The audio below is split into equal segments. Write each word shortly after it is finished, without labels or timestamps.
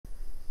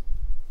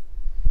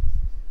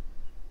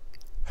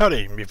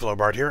Howdy,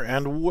 MeFlowBart here,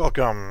 and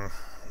welcome.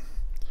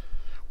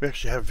 We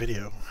actually have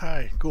video.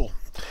 Hi, cool.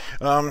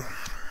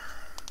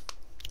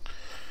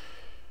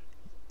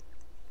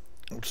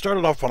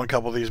 Started off on a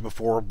couple of these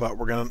before, but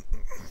we're gonna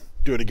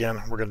do it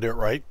again. We're gonna do it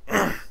right.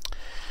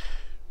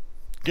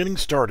 Getting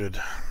started.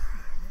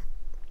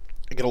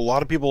 I get a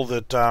lot of people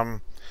that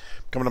come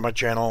to my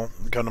channel,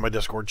 come to my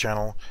Discord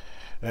channel,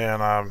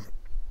 and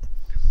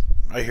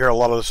I hear a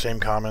lot of the same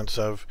comments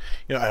of,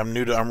 I'm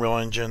new to Unreal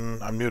Engine,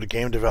 I'm new to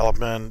game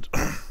development,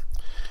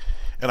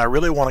 and I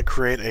really want to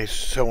create a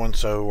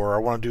so-and-so, or I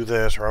want to do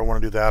this, or I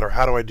want to do that, or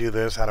how do I do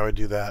this, how do I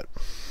do that?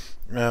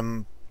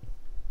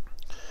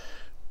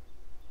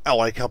 I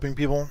like helping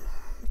people,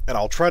 and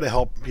I'll try to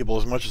help people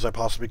as much as I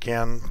possibly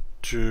can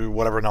to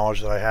whatever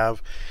knowledge that I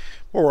have,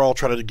 or I'll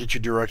try to get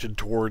you directed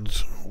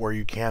towards where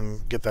you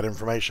can get that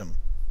information.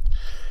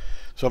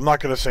 So I'm not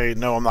going to say,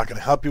 no, I'm not going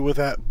to help you with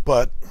that,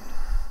 but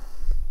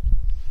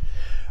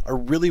I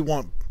really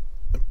want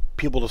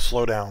people to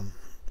slow down.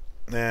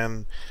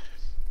 And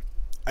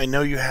I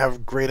know you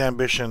have great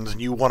ambitions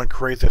and you want to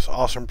create this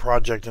awesome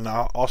project and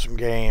awesome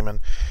game, and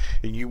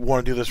you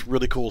want to do this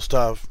really cool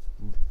stuff,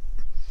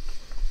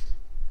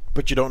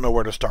 but you don't know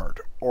where to start,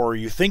 or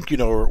you think you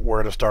know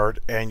where to start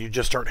and you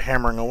just start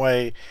hammering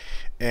away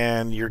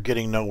and you're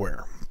getting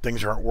nowhere.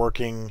 Things aren't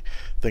working,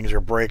 things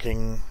are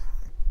breaking.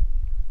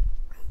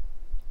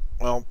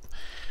 Well,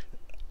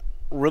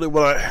 really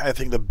what I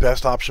think the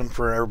best option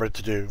for everybody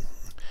to do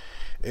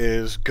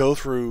is go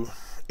through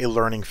a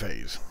learning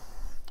phase.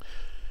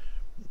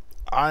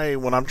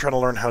 When I'm trying to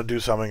learn how to do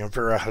something and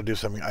figure out how to do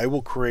something, I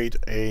will create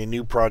a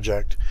new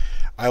project.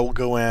 I will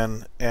go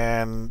in,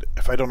 and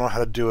if I don't know how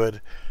to do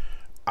it,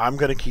 I'm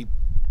going to keep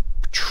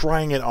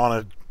trying it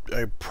on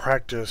a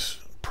practice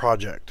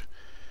project.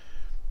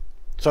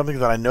 Something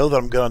that I know that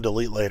I'm going to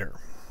delete later.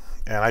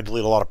 And I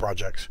delete a lot of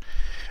projects.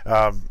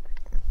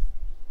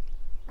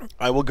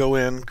 I will go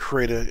in,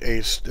 create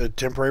a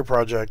temporary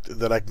project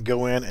that I can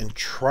go in and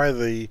try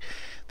the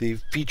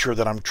feature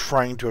that I'm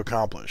trying to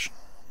accomplish.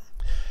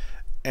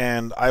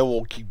 And I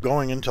will keep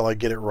going until I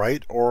get it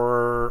right,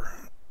 or,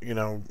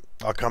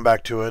 I'll come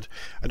back to it.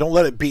 I don't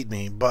let it beat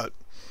me, but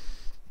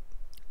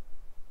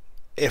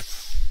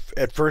if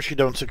at first you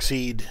don't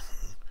succeed,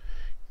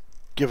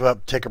 give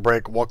up, take a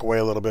break, walk away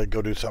a little bit,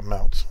 go do something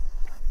else.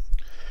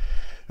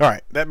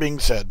 Alright, that being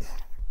said,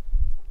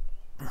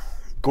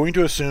 going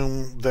to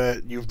assume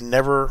that you've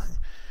never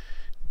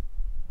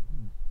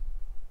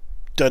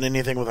done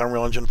anything with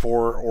Unreal Engine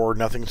 4 or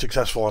nothing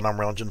successful in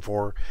Unreal Engine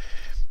 4,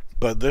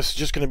 but this is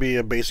just going to be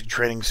a basic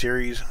training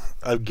series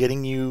of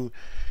getting you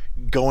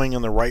going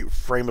in the right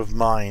frame of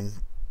mind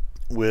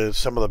with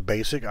some of the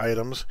basic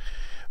items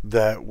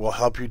that will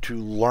help you to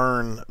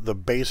learn the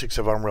basics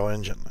of Unreal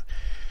Engine.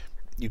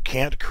 You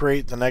can't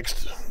create the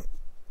next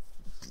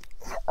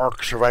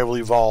Ark Survival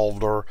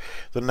Evolved or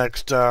the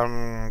next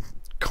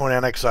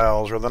Conan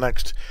Exiles or the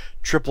next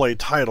AAA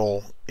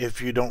title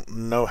if you don't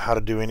know how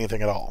to do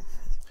anything at all.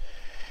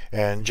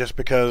 And just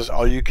because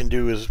all you can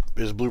do is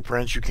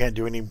blueprints, you can't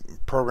do any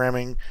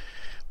programming.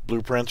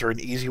 Blueprints are an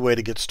easy way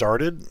to get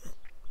started.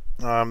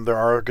 There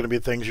are going to be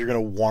things you're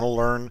going to want to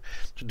learn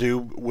to do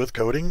with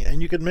coding,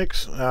 and you can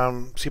mix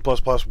C++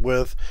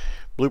 with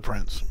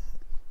blueprints.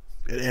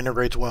 It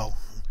integrates well.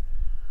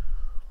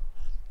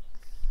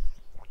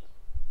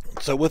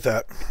 So with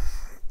that,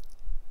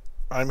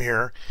 I'm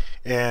here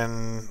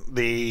in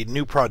the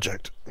new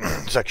project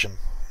section.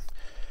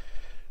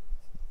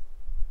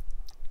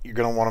 You're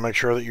going to want to make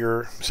sure that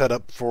you're set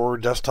up for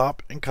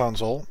desktop and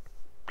console,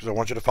 because I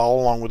want you to follow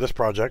along with this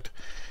project.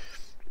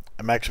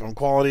 A maximum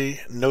quality,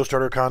 no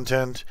starter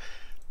content,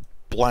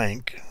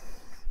 blank.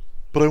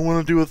 But I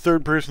want to do a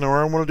third person,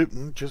 or I want to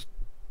do, just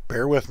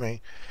bear with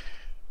me,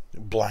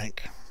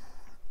 blank.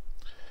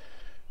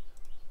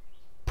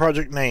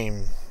 Project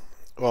name.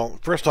 Well,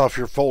 first off,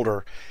 your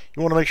folder.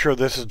 You want to make sure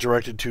this is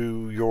directed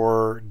to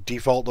your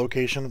default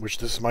location, which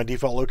this is my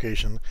default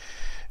location,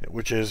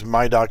 which is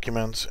My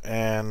Documents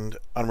and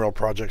Unreal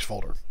Projects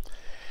folder.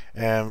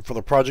 And for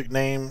the project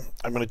name,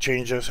 I'm going to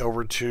change this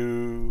over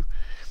to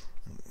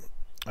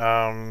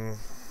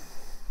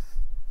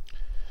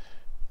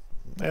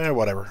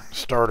whatever,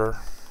 starter.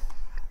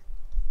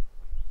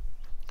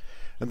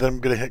 And then I'm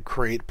going to hit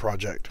create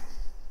project.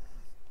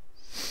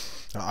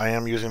 Now, I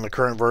am using the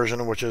current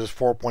version, which is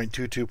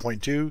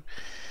 4.22.2,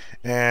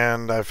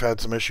 and I've had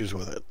some issues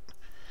with it.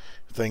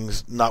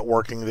 Things not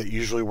working that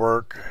usually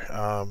work,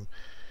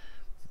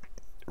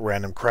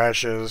 random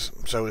crashes,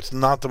 so it's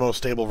not the most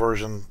stable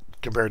version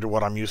compared to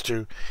what I'm used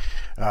to,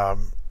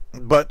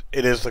 but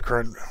it is the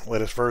current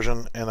latest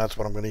version, and that's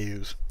what I'm going to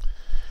use.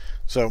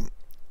 So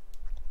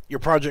your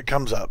project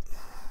comes up.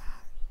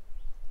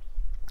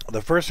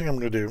 The first thing I'm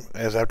going to do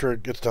is, after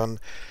it gets done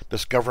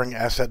discovering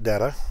asset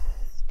data,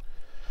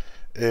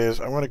 is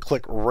I'm going to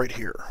click right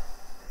here,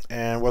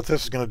 and what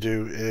this is going to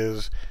do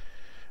is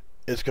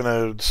it's going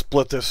to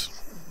split this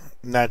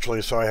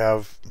naturally, so I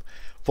have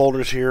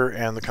folders here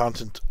and the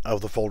content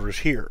of the folders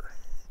here.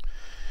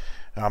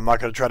 I'm not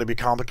going to try to be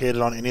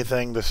complicated on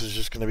anything. This is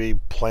just going to be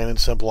plain and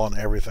simple on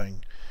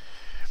everything.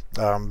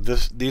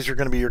 These are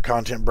going to be your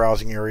content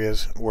browsing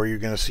areas where you're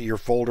going to see your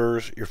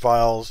folders, your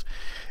files,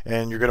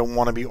 and you're going to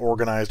want to be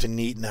organized and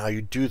neat in how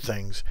you do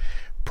things.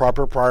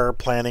 Proper prior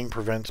planning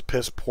prevents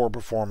piss poor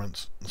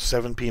performance.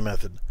 7P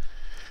method.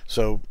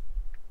 So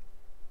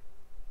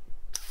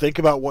think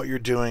about what you're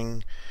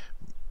doing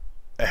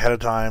ahead of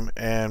time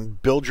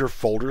and build your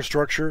folder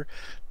structure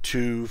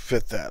to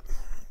fit that.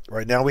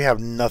 Right now we have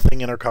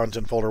nothing in our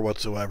content folder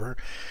whatsoever.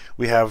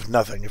 We have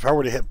nothing. If I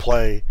were to hit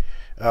play,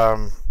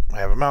 I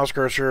have a mouse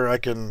cursor. I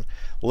can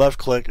left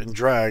click and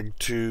drag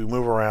to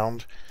move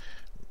around.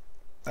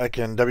 I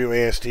can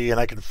WASD and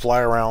I can fly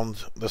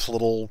around this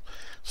little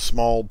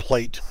small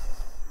plate.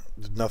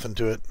 There's nothing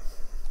to it.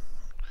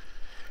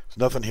 There's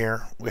nothing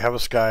here. We have a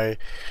sky.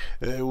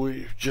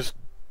 We just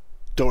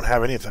don't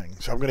have anything.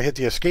 So I'm going to hit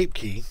the escape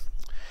key,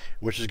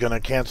 which is going to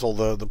cancel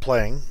the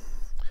playing.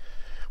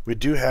 We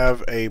do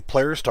have a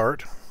player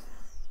start.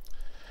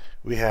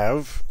 We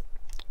have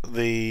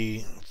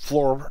the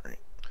floor.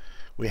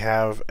 We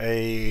have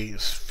a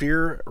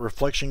sphere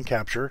reflection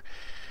capture.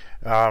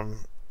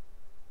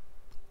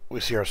 We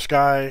see our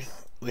sky.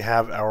 We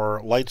have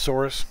our light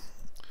source.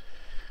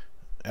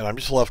 And I'm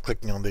just left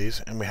clicking on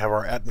these. And we have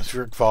our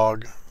atmospheric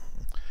fog.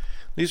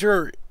 These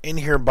are in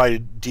here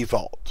by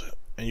default.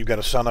 And you've got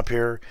a sun up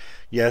here.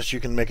 Yes, you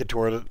can make it to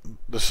where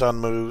the sun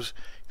moves.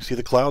 You see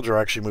the clouds are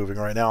actually moving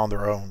right now on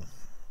their own.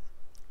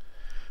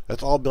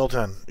 That's all built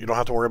in. You don't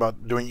have to worry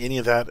about doing any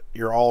of that.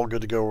 You're all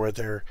good to go right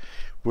there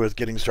with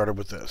getting started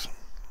with this.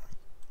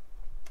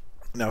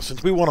 Now,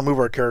 since we want to move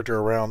our character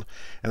around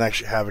and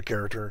actually have a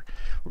character,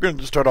 we're going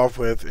to start off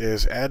with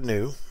is add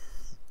new.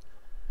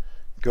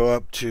 Go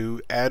up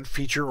to add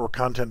feature or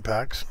content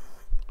packs.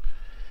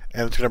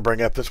 And it's going to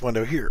bring up this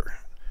window here.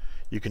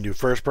 You can do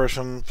first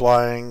person,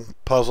 flying,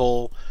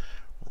 puzzle,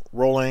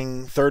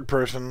 rolling, third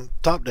person,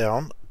 top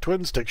down,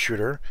 twin stick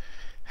shooter,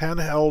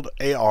 handheld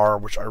AR,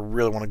 which I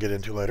really want to get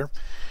into later,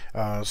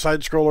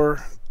 side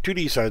scroller,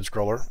 2D side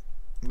scroller.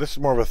 This is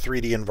more of a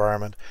 3D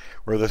environment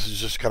where this is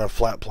just kind of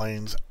flat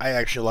planes. I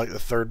actually like the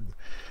third,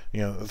 the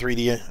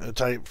 3D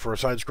type for a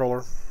side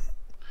scroller.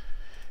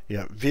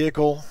 Yeah,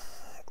 vehicle,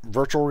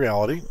 virtual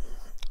reality,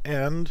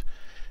 and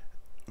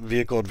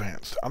vehicle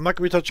advanced. I'm not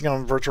going to be touching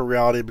on virtual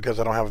reality because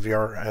I don't have a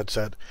VR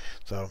headset.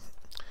 So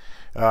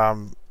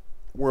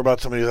we're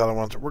about some of these other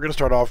ones. We're going to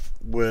start off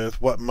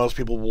with what most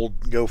people will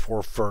go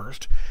for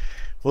first.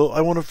 Well,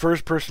 I want a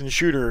first person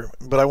shooter,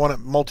 but I want it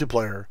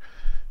multiplayer.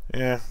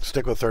 Yeah,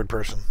 stick with third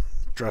person.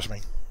 Trust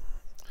me.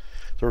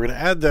 So we're going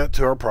to add that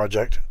to our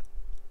project.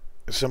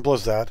 As simple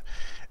as that.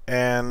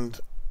 And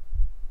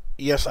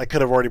yes, I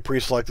could have already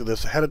pre-selected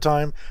this ahead of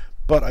time,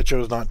 but I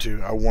chose not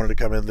to. I wanted to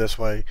come in this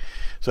way.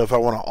 So if I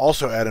want to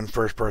also add in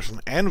first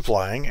person and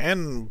flying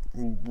and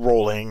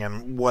rolling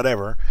and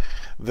whatever,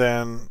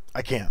 then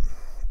I can.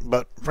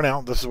 But for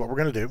now, this is what we're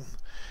going to do.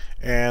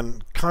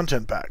 And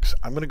content packs.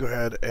 I'm going to go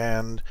ahead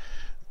and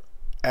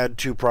add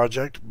to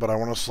project, but I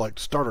want to select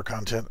starter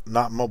content,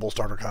 not mobile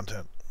starter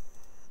content.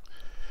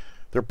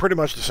 They're pretty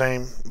much the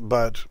same,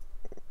 but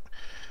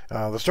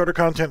the starter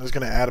content is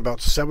going to add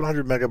about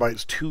 700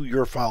 megabytes to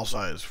your file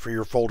size for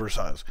your folder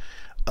size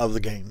of the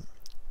game.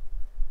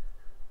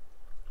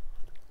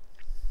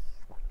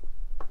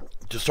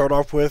 To start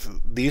off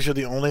with, these are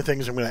the only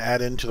things I'm going to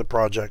add into the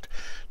project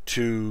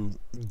to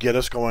get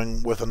us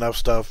going with enough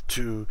stuff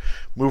to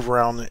move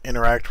around,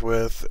 interact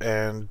with,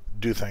 and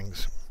do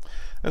things.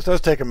 This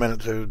does take a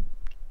minute to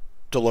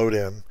load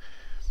in.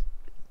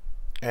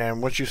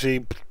 And once you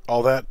see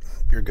all that,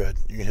 you're good.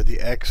 You can hit the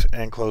X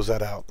and close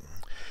that out.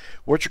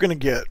 What you're going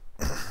to get,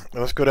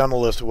 let's go down the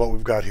list of what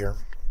we've got here.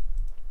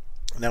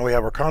 Now we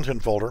have our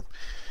content folder.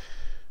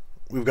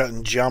 We've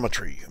gotten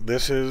geometry.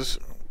 This is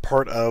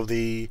part of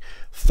the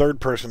third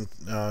person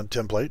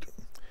template.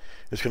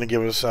 It's going to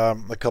give us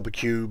a couple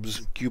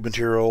cubes, cube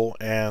material,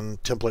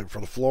 and template for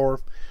the floor.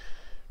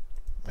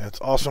 That's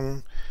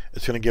awesome.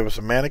 It's going to give us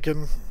a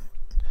mannequin,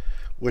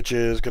 which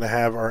is going to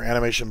have our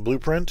animation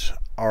blueprint,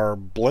 our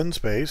blend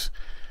space,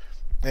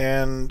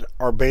 and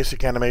our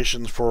basic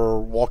animations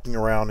for walking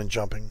around and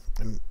jumping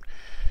and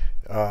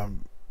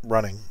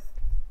running.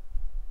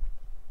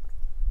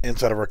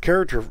 Inside of our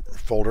character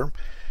folder,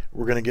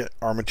 we're going to get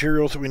our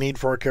materials that we need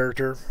for our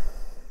character.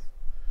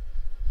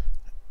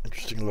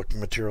 Interesting looking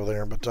material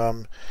there, but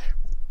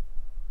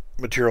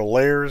material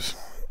layers,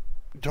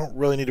 don't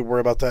really need to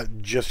worry about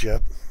that just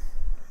yet.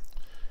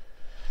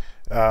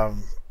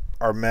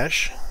 Our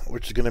mesh,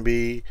 which is going to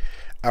be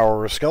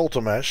our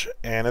skeletal mesh,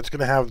 and it's going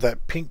to have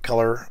that pink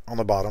color on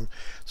the bottom.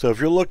 So if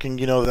you're looking,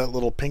 that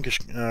little pinkish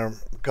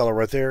color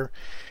right there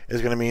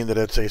is going to mean that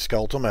it's a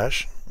skeletal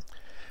mesh.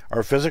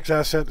 Our physics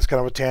asset is kind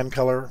of a tan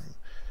color.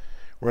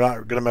 We're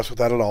not going to mess with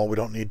that at all. We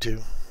don't need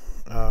to.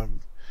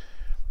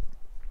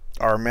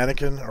 Our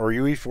mannequin, our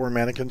UE4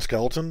 mannequin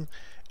skeleton,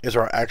 is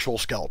our actual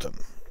skeleton.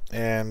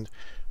 And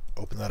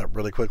open that up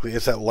really quickly.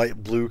 It's that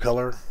light blue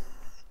color.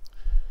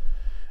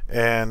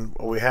 And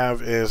what we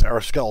have is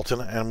our skeleton,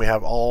 and we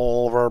have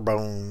all of our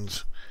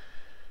bones.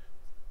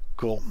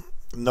 Cool.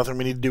 Nothing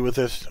we need to do with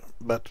this,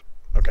 but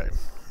okay.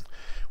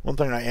 One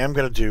thing I am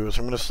going to do is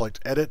I'm going to select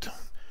Edit,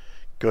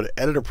 go to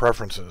Editor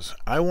Preferences.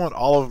 I want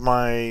all of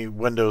my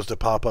windows to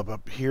pop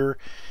up here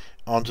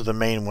onto the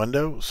main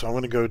window. So I'm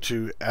going to go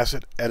to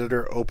Asset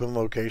Editor, Open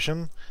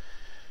Location,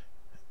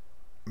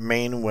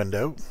 Main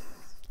Window.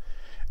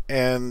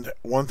 And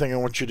one thing I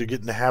want you to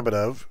get in the habit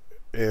of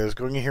is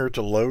going in here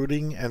to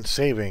Loading and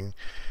Saving,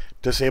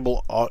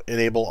 enable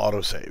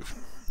autosave.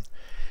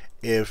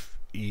 If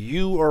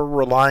you are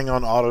relying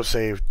on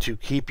autosave to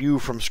keep you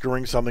from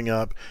screwing something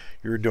up,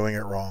 you're doing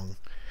it wrong.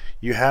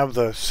 You have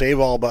the Save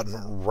All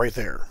button right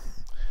there.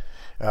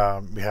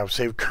 You have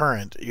Save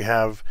Current. You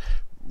have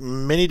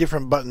many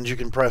different buttons you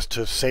can press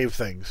to save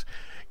things.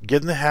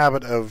 Get in the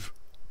habit of,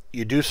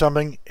 you do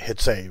something,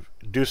 hit save.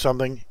 Do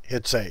something,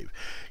 hit save.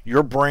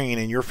 Your brain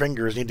and your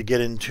fingers need to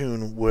get in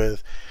tune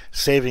with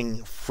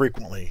saving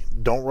frequently.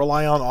 Don't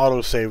rely on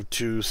autosave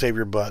to save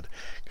your butt,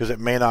 because it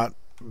may not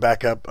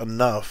back up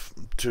enough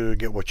to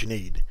get what you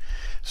need.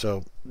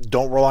 So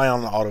don't rely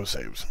on the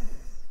autosaves.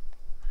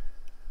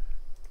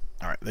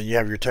 Alright, then you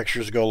have your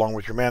textures to go along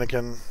with your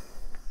mannequin.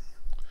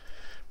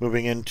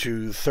 Moving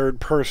into third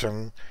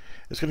person,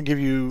 it's going to give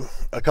you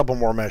a couple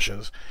more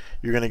meshes.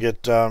 You're going to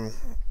get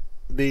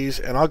these,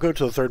 and I'll go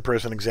to the third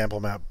person example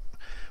map,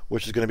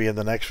 which is going to be in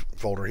the next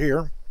folder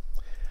here.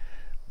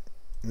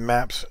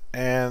 Maps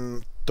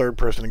and third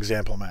person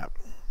example map.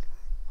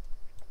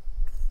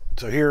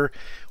 So here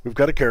we've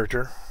got a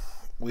character.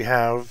 We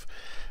have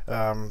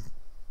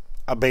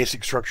a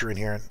basic structure in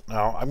here.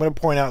 Now I'm going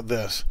to point out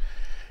this.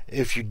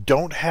 If you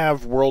don't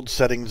have world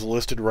settings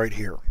listed right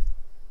here,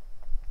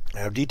 I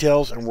have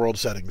details and world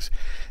settings.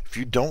 If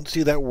you don't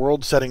see that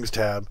world settings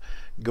tab,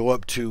 go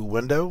up to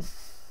Window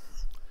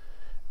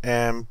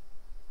and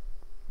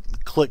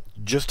click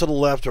just to the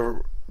left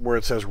of where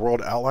it says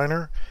World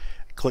Outliner.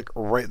 Click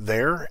right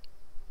there.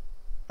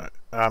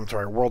 I'm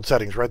sorry, World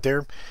Settings right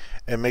there,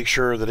 and make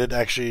sure that it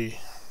actually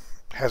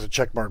has a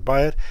check mark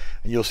by it,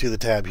 and you'll see the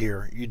tab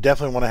here. You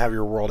definitely want to have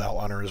your World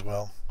Outliner as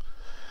well.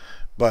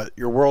 But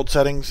your world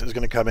settings is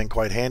going to come in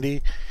quite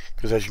handy,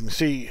 because as you can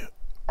see,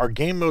 our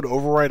game mode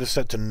override is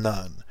set to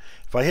none.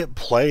 If I hit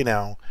play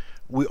now,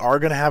 we are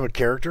going to have a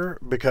character,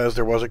 because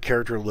there was a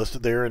character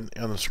listed there on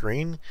the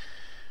screen.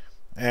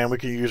 And we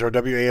can use our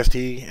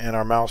WASD and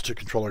our mouse to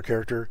control our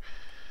character.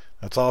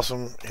 That's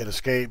awesome. Hit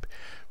escape.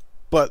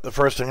 But the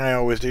first thing I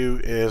always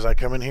do is I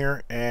come in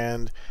here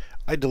and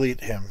I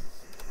delete him.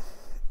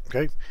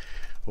 Okay?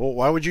 Well,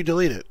 why would you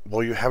delete it?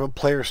 Well, you have a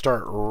player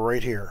start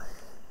right here.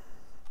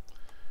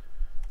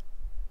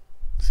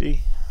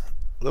 See?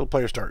 Little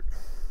player start.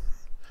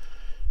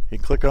 You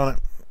click on it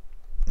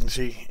and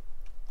see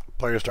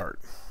player start.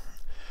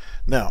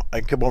 Now, I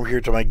can come over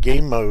here to my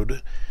game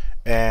mode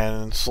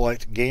and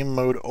select game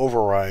mode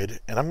override,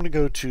 and I'm going to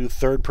go to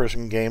third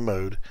person game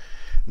mode.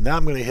 Now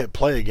I'm going to hit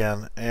play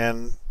again,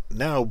 and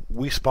now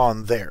we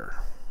spawn there.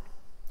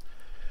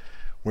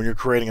 When you're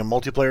creating a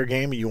multiplayer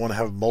game and you want to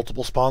have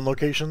multiple spawn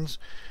locations,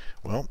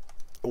 well,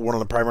 one of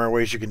the primary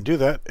ways you can do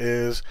that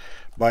is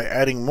by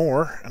adding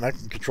more, and I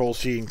can Control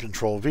C and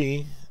Control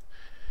V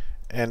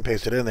and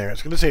paste it in there.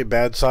 It's going to say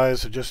bad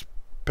size, so just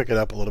pick it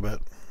up a little bit,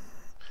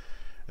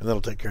 and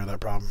that'll take care of that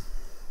problem.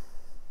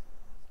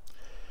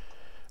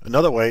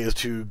 Another way is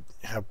to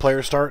have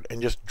player start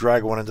and just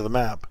drag one into the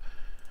map.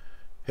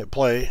 Hit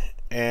play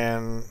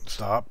and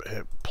stop.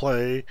 Hit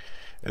play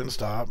and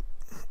stop.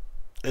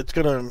 It's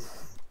going to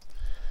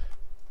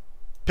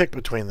pick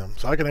between them.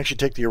 So I can actually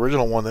take the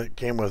original one that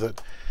came with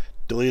it,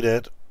 delete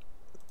it,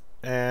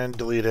 and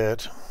delete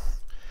it,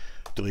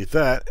 delete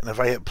that. And if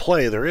I hit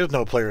play, there is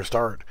no player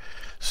start.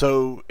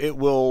 So it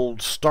will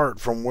start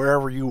from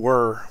wherever you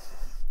were.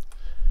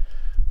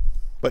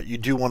 But you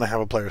do want to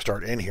have a player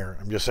start in here.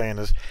 I'm just saying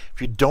is,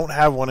 if you don't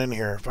have one in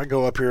here, if I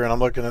go up here and I'm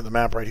looking at the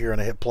map right here and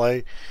I hit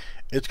play,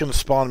 it's going to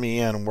spawn me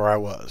in where I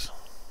was.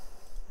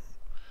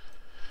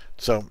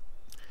 So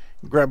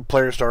grab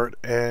player start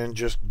and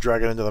just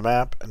drag it into the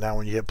map, and now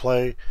when you hit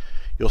play,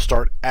 you'll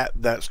start at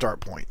that start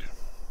point.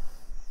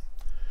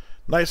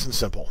 Nice and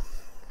simple.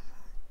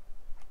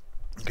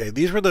 Okay,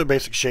 these were the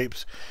basic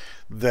shapes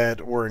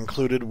that were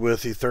included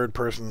with the third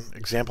person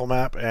example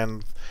map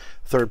and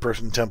third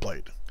person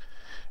template.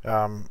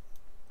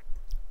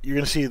 You're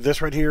going to see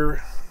this right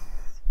here.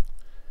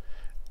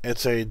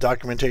 It's a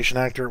documentation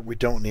actor. We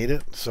don't need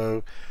it,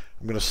 so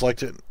I'm going to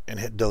select it and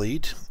hit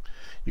delete.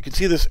 You can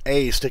see this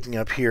A sticking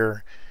up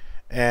here,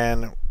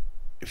 and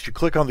if you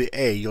click on the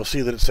A, you'll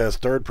see that it says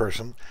third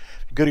person.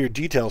 If you go to your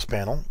details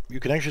panel, you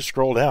can actually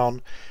scroll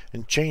down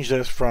and change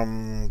this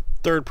from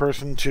third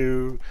person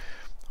to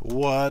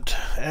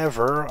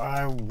whatever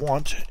I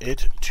want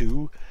it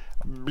to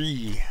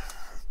be.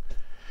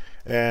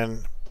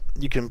 And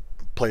you can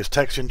place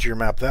text into your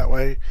map that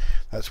way.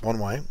 That's one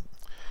way.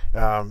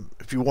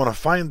 If you want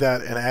to find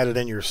that and add it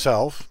in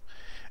yourself,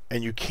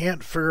 and you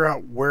can't figure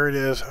out where it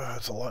is,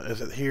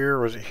 is it here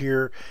or is it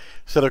here?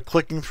 Instead of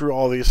clicking through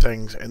all these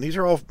things, and these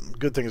are all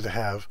good things to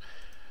have,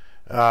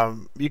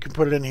 you can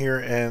put it in here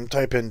and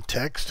type in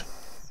text.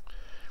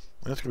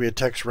 And it's going to be a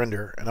text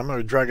render, and I'm going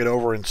to drag it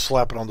over and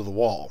slap it onto the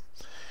wall.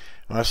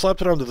 When I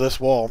slapped it onto this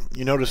wall,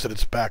 you notice that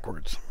it's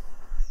backwards.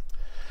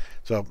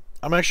 So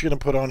I'm actually going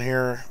to put on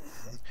here,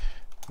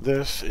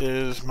 this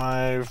is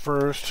my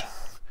first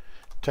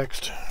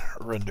text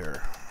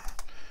render.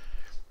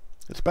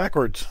 It's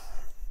backwards.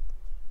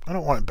 I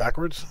don't want it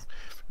backwards.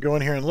 Go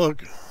in here and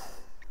look.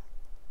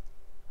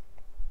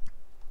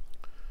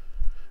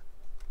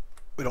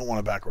 We don't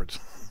want it backwards.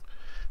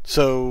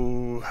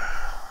 So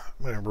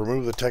I'm going to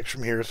remove the text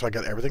from here so I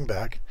got everything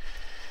back.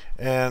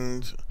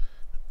 And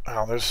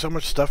there's so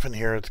much stuff in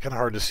here, it's kind of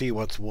hard to see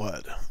what's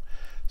what.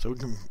 So we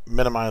can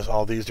minimize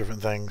all these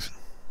different things.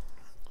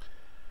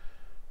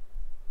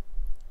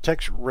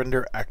 Text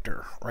render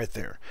actor right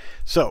there.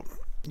 So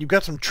you've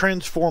got some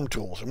transform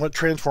tools, and what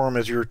transform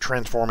is, you're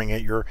transforming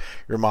it, you're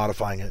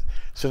modifying it.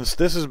 Since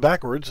this is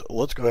backwards,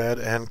 let's go ahead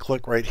and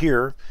click right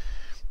here,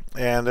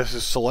 and this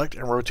is select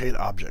and rotate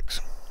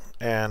objects.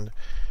 And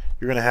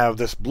you're going to have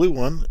this blue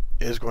one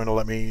is going to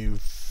let me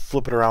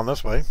flip it around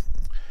this way.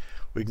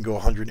 We can go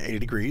 180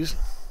 degrees.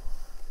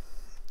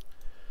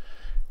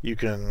 You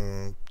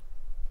can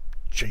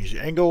change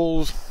the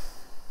angles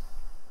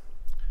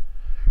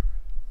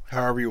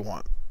however you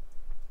want,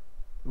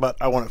 but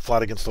I want it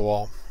flat against the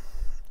wall.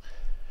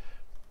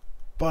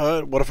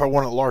 But what if I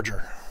want it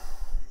larger?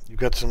 You've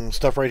got some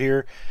stuff right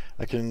here.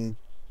 I can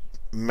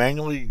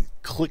manually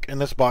click in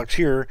this box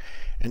here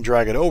and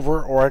drag it over,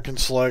 or I can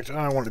select,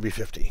 I want it to be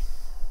 50.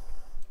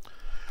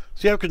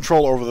 So you have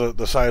control over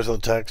the size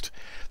of the text.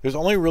 There's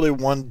only really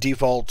one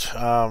default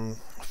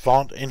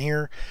font in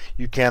here.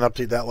 You can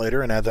update that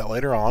later and add that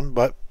later on,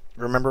 but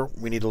remember,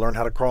 we need to learn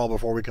how to crawl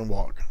before we can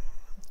walk.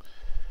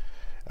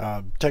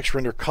 Text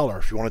render color.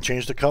 If you want to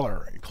change the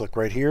color, you click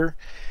right here,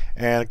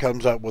 and it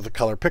comes up with a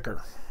color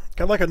picker,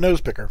 kind of like a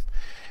nose picker.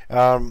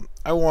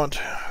 I want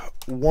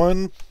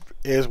one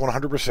is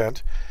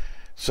 100%,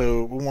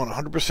 so we want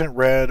 100%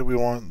 red, we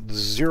want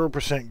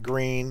 0%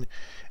 green,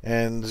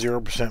 and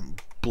 0%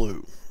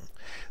 blue.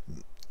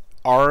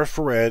 R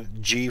for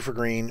red, G for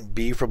green,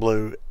 B for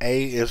blue,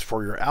 A is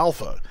for your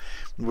alpha,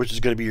 which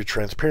is going to be your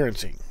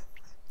transparency.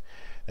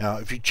 Now,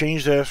 if you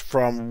change this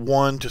from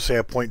 1 to, say,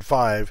 a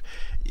 0.5,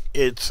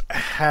 it's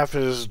half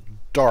as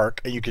dark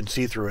and you can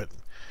see through it.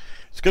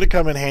 It's going to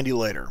come in handy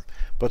later,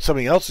 but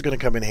something else is going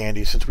to come in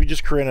handy. Since we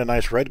just created a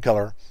nice red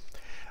color,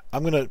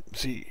 I'm going to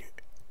see,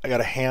 I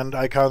got a hand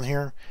icon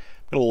here.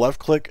 I'm going to left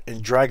click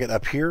and drag it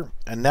up here,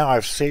 and now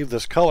I've saved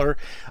this color.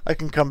 I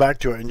can come back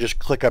to it and just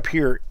click up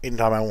here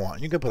anytime I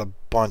want. You can put a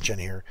bunch in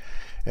here,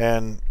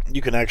 and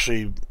you can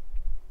actually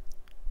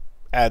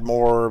add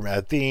more,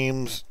 add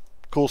themes,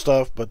 cool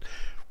stuff, but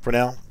for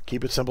now,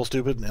 keep it simple,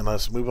 stupid, and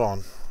let's move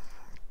on.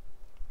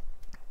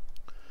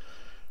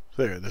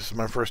 There, this is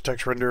my first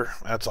text render.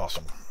 That's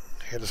awesome.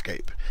 Hit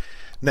escape.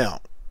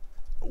 Now,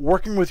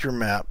 working with your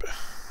map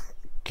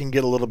can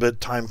get a little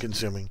bit time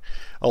consuming,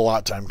 a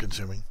lot time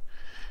consuming.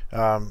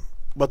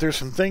 But there's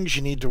some things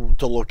you need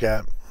to look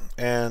at,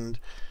 and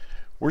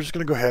we're just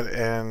going to go ahead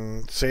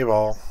and save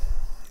all,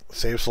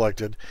 save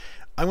selected.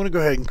 I'm going to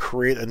go ahead and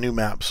create a new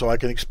map so I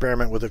can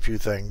experiment with a few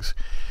things.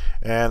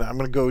 And I'm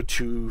going to go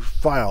to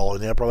File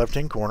in the upper left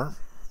hand corner.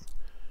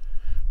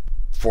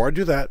 Before I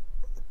do that,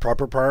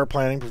 proper prior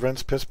planning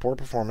prevents piss poor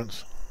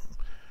performance.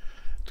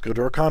 Let's go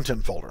to our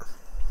content folder.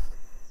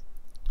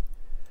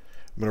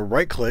 I'm going to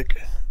right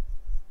click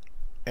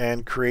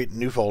and create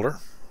new folder.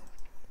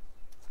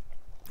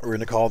 We're going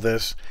to call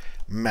this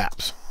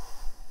Maps.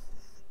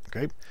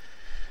 Okay.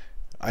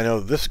 I know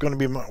this is going to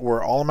be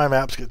where all of my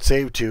maps get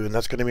saved to, and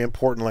that's going to be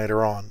important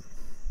later on.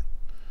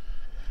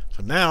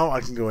 So now I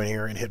can go in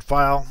here and hit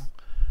File,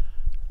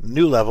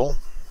 New Level,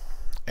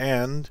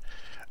 and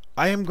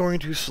I am going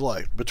to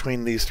select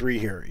between these three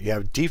here. You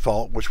have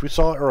Default, which we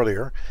saw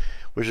earlier,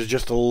 which is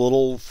just a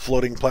little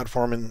floating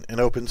platform in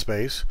open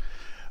space.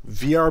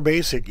 VR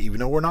Basic, even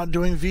though we're not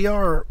doing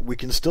VR, we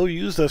can still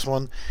use this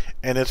one,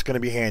 and it's going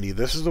to be handy.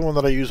 This is the one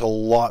that I use a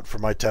lot for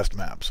my test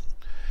maps.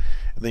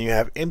 And then you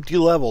have Empty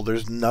Level.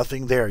 There's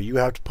nothing there. You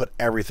have to put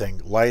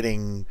everything,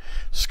 lighting,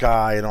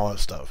 sky, and all that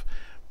stuff.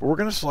 But we're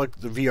going to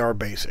select the VR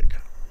Basic,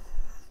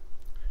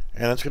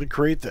 and it's going to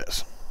create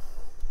this.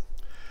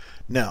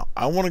 Now,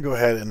 I want to go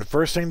ahead, and the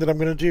first thing that I'm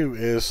going to do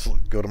is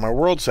go to my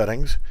world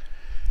settings,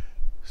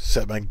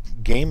 set my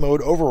game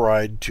mode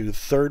override to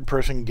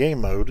third-person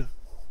game mode,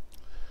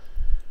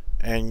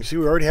 and you see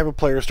we already have a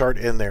player start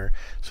in there.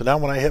 So now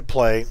when I hit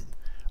play,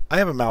 I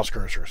have a mouse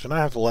cursor, so now I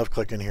have to left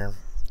click in here.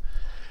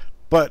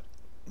 But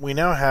we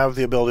now have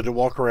the ability to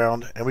walk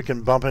around, and we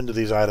can bump into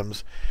these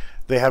items.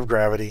 They have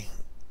gravity,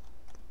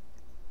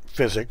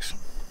 physics.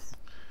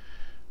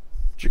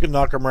 You can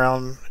knock them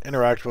around,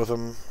 interact with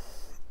them,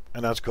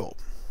 and that's cool.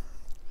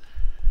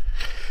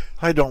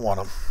 I don't want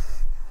them.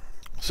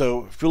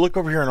 So if you look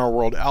over here in our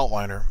world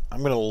outliner, I'm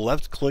going to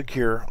left click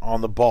here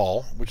on the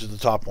ball, which is the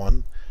top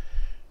one.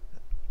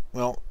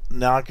 Well,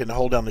 now I can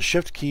hold down the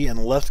shift key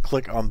and left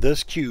click on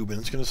this cube, and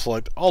it's going to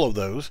select all of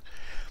those.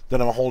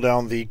 Then I'm going to hold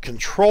down the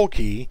control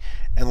key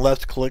and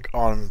left click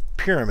on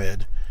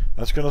pyramid.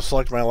 That's going to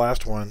select my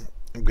last one.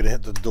 I'm going to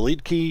hit the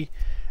delete key,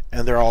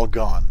 and they're all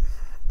gone.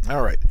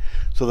 Alright,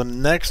 so the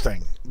next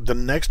thing, the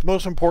next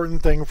most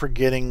important thing for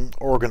getting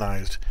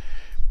organized,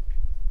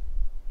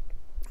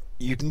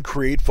 you can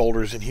create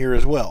folders in here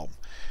as well.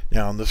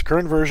 Now in this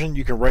current version,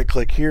 you can right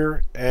click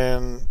here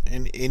and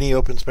in any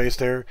open space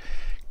there,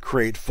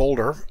 create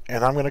folder,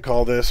 and I'm going to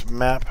call this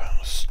map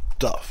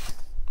stuff.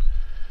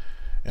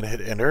 And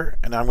hit enter,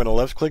 and I'm going to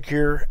left click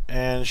here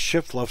and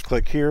shift left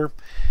click here,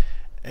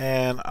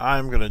 and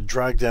I'm going to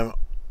drag them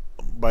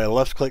by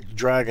left click,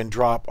 drag and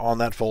drop on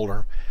that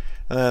folder,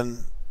 and then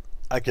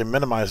I can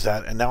minimize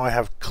that, and now I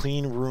have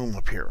clean room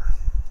up here.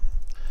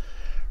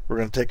 We're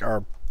going to take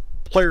our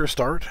player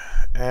start,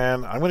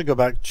 and I'm going to go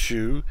back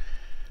to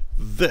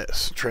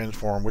this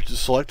transform, which is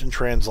select and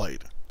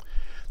translate.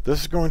 This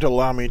is going to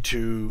allow me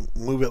to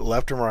move it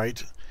left and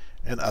right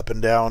and up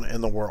and down in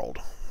the world.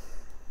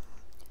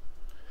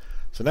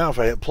 So now if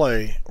I hit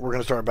play, we're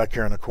going to start back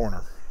here in the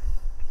corner.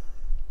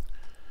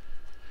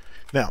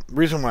 Now, the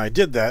reason why I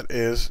did that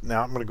is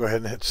now I'm going to go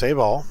ahead and hit save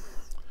all.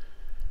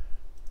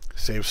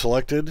 Save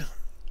selected.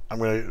 I'm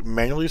going to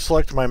manually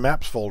select my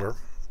maps folder.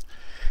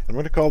 I'm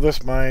going to call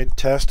this my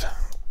test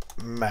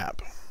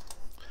map.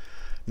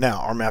 Now,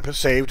 our map is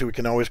saved. We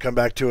can always come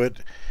back to it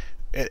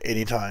at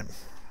any time.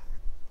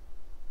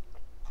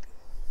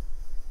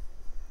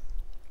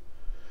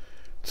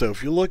 So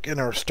if you look in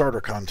our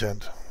starter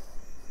content,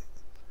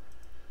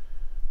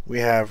 we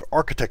have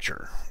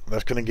architecture.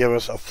 That's going to give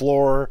us a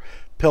floor,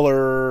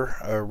 pillar,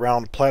 a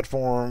round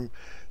platform,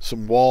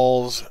 some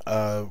walls,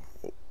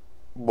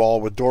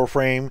 wall with door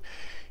frame.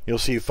 You'll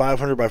see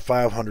 500 by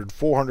 500,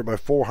 400 by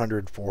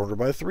 400, 400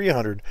 by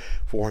 300,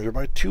 400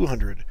 by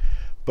 200.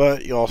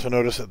 But you also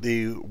notice that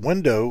the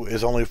window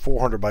is only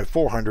 400 by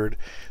 400.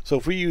 So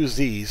if we use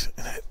these,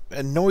 it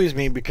annoys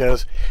me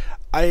because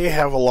I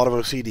have a lot of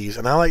OCDs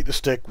and I like to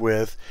stick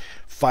with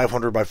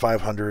 500 by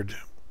 500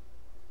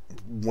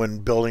 when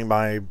building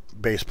my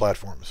base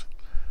platforms.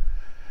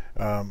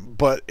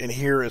 But in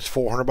here it's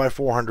 400 by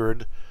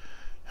 400.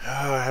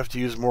 I have to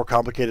use more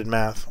complicated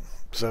math,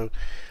 so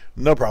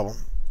no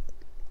problem.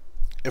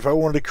 If I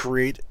wanted to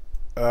create,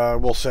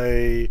 we'll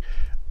say,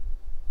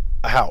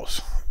 a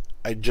house,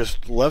 I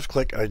just left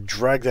click and I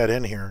drag that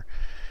in here.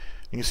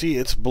 You can see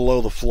it's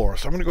below the floor,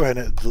 so I'm going to go ahead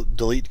and hit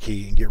delete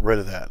key and get rid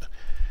of that.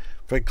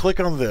 If I click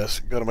on this,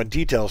 go to my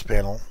details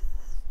panel,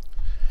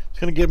 it's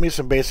going to give me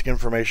some basic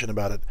information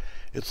about it.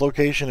 Its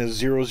location is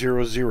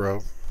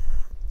 000,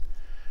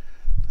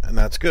 and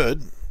that's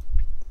good.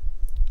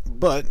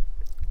 But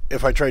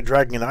if I try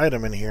dragging an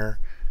item in here,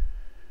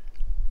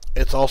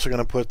 it's also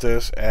going to put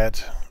this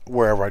at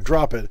wherever I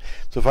drop it.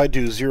 So if I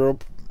do 0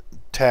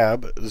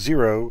 tab,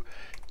 0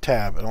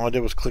 tab, and all I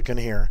did was click in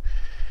here,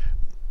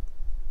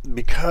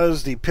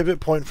 because the pivot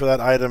point for that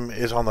item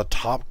is on the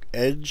top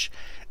edge,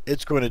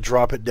 it's going to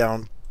drop it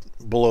down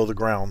below the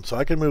ground. So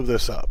I can move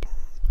this up.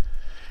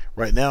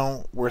 Right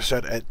now we're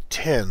set at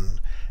 10.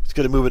 It's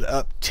going to move it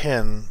up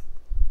 10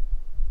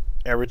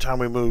 every time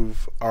we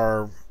move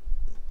our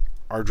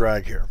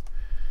drag here.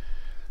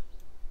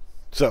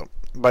 So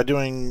by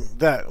doing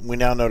that, we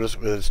now notice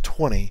it's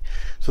 20.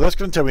 So that's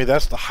going to tell me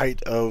that's the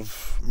height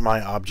of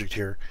my object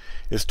here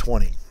is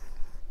 20.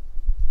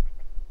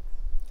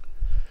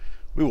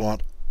 We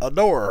want a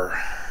door.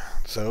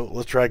 So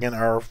let's drag in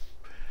our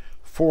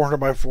 400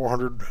 by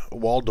 400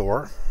 wall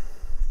door.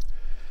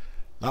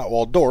 Not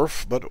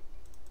Waldorf, but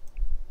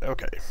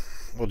okay.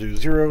 We'll do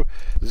 0,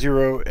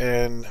 0,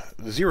 and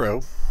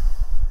 0.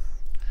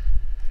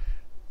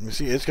 You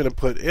see, it's going to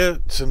put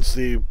it, since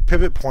the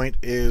pivot point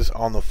is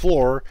on the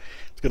floor,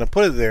 it's going to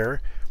put it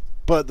there,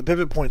 but the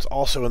pivot point's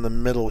also in the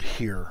middle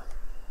here.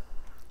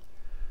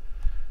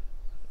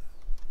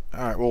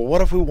 Alright, well, what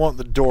if we want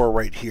the door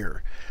right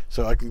here?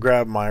 So I can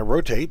grab my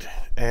rotate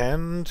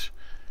and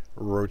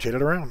rotate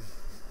it around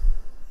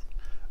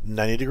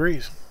 90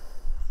 degrees.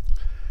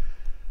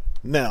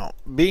 Now,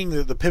 being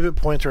that the pivot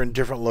points are in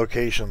different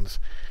locations,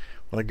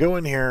 when I go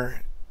in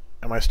here,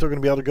 am I still going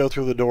to be able to go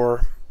through the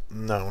door?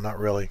 No, not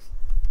really.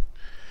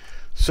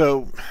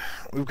 So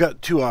we've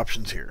got two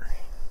options here.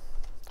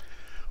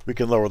 We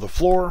can lower the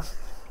floor,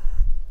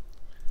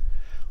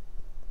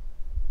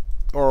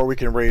 or we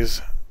can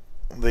raise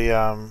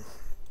the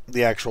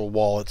actual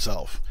wall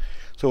itself.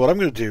 So what I'm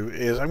going to do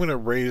is I'm going to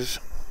raise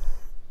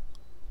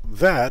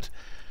that,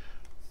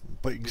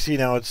 but you can see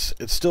now it's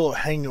still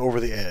hanging over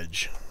the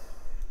edge.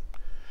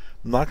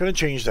 I'm not going to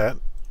change that.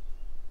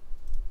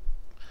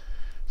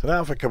 So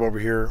now if I come over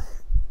here,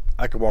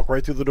 I can walk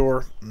right through the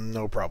door,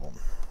 no problem.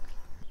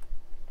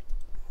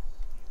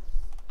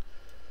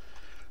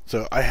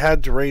 So I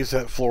had to raise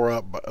that floor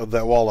up,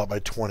 that wall up by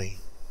 20.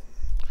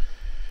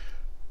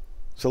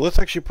 So let's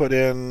actually put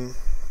in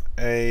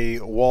a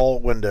wall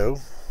window.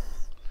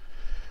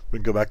 We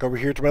can go back over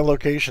here to my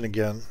location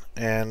again,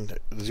 and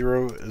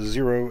 0,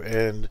 0,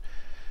 and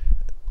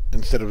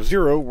instead of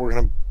 0, we're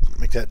going to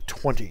make that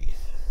 20.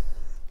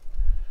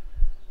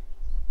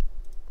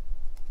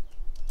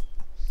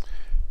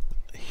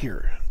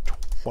 Here,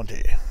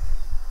 20.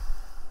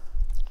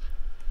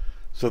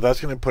 So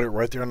that's going to put it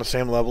right there on the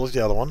same level as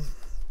the other one.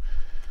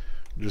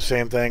 Do the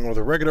same thing with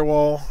a regular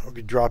wall. We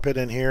could drop it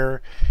in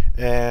here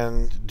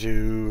and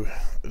do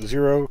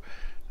 0,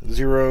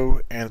 0,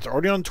 and it's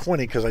already on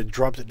 20 because I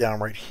dropped it down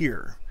right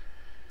here.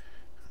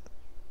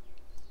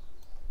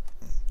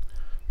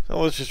 Now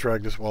let's just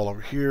drag this wall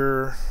over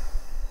here.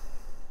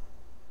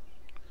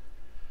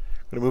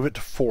 I'm going to move it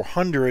to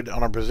 400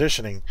 on our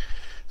positioning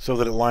so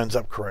that it lines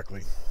up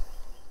correctly.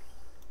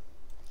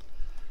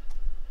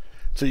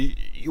 So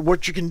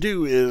what you can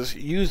do is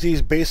use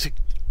these basic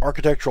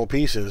architectural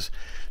pieces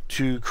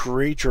to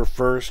create your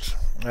first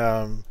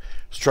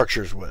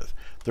structures with.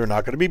 They're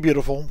not going to be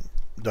beautiful,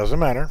 doesn't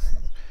matter.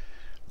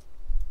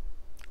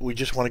 We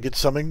just want to get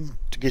something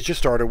to get you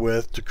started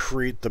with to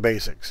create the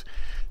basics.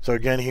 So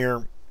again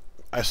here,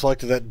 I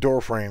selected that door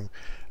frame.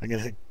 I'm going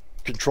to hit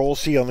Control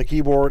C on the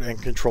keyboard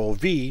and Control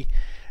V,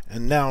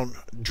 and now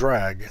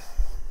drag.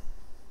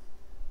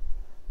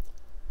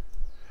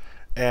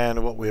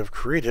 And what we have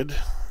created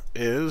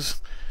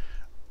is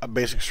a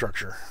basic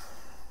structure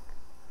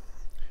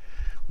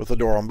with a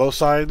door on both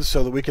sides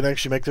so that we can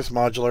actually make this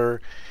modular,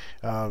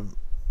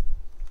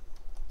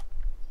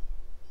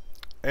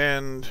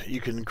 and you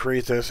can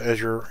create this as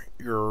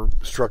your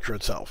structure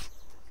itself.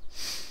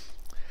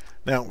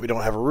 Now we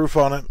don't have a roof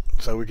on it,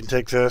 so we can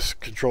take this,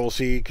 Control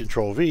C,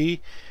 Control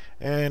V,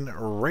 and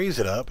raise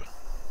it up.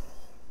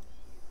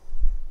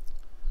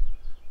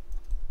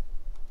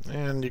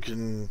 And you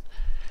can,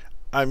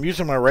 I'm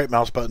using my right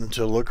mouse button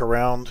to look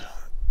around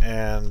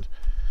and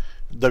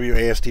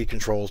WASD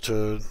control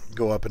to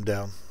go up and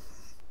down.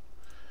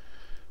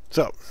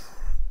 So,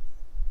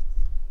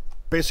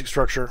 basic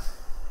structure,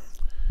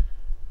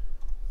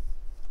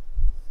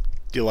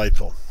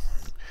 delightful.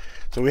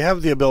 So we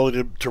have the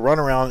ability to run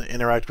around and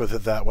interact with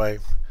it that way.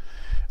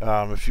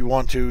 If you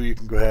want to, you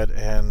can go ahead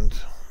and,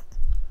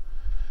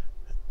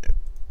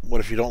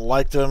 what if you don't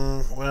like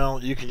them?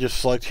 Well, you can just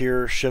select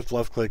here, shift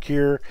left click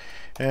here,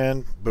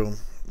 and boom,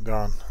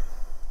 gone.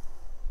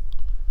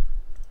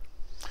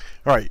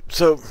 Alright,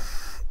 so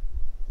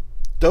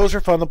those are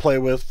fun to play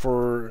with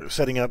for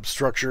setting up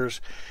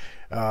structures,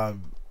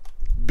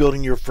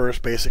 building your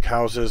first basic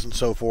houses and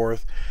so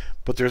forth.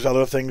 But there's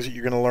other things that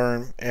you're going to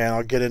learn, and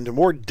I'll get into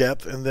more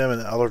depth in them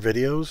in other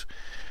videos.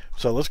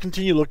 So let's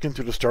continue looking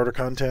through the starter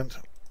content.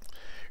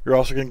 You're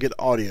also going to get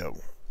audio,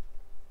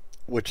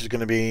 which is going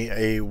to be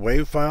a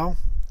WAV file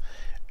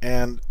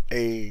and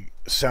a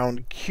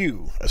sound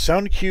cue. A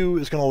sound cue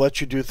is going to let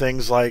you do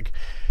things like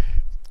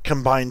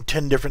combine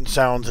 10 different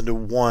sounds into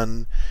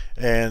one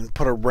and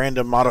put a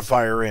random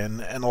modifier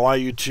in and allow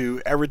you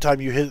to, every time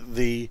you hit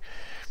the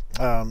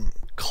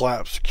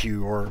collapse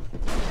cue or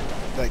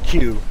that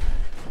cue,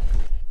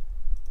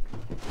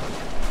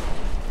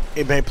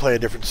 it may play a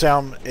different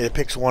sound. It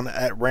picks one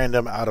at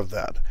random out of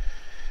that.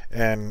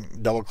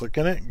 And double click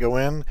in it, go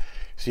in,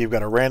 so you've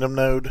got a random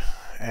node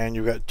and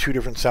you've got 2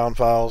 different sound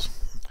files.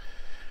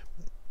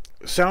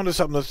 Sound is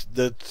something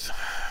that's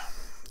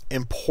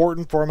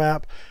important for a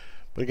map,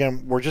 but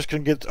again, we're just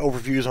going to get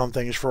overviews on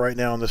things for right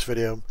now in this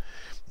video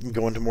and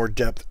go into more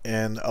depth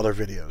in other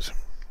videos.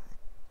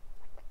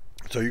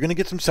 So you're going to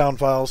get some sound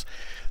files.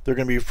 They're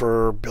going to be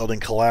for building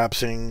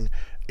collapsing,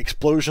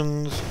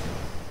 explosions,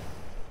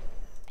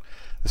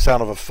 the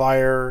sound of a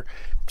fire,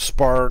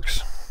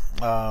 sparks,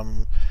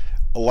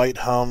 a light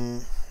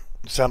hum,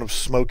 sound of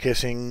smoke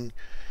hissing,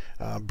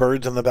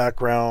 birds in the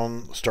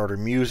background, starter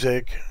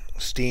music,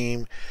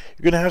 steam.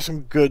 You're going to have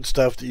some good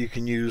stuff that you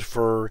can use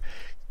for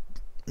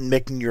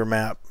making your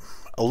map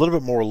a little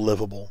bit more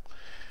livable.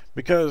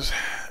 Because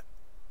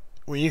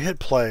when you hit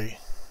play,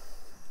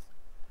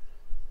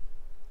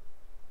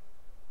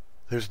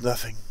 there's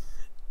nothing.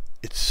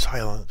 It's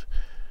silent.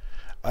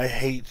 I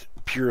hate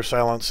pure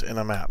silence in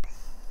a map.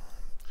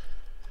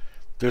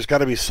 There's got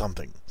to be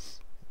something.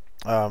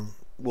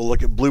 We'll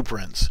look at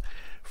blueprints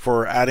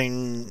for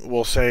adding,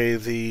 we'll say,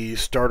 the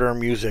starter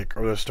music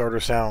or the starter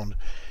sound,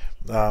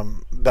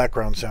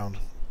 background sound.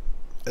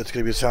 It's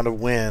going to be the sound of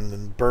wind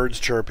and birds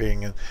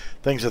chirping and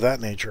things of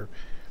that nature.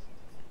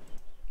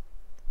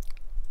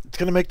 It's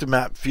going to make the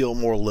map feel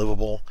more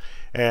livable.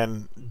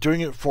 And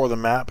doing it for the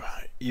map,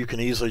 you can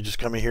easily just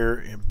come in here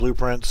in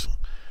blueprints,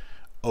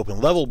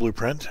 open level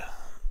blueprint,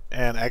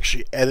 and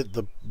actually edit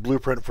the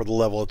blueprint for the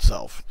level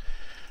itself.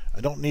 I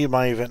don't need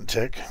my event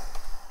tick,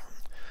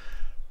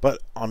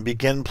 but on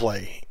begin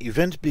play,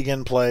 event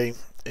begin play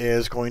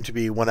is going to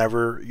be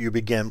whenever you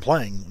begin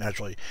playing,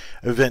 naturally.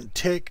 Event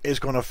tick is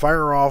going to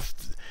fire off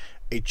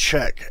a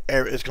check.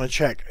 It's going to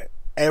check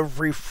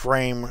every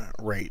frame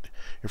rate.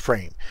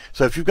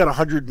 So if you've got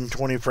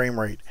 120 frame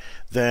rate,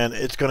 then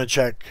it's going to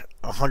check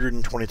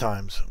 120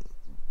 times.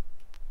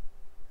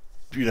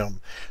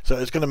 So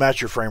it's going to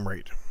match your frame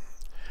rate.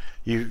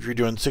 If you're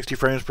doing 60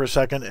 frames per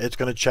second, it's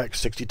going to check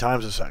 60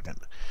 times a second.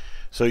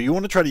 So you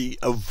want to try to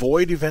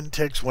avoid event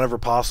ticks whenever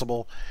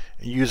possible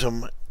and use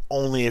them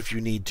only if you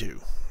need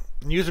to.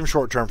 And use them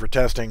short term for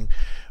testing,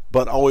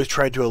 but always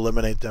try to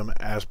eliminate them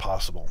as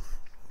possible.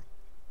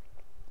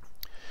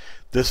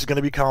 This is going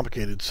to be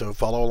complicated, so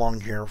follow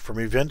along here. From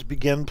event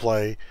begin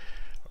play,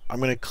 I'm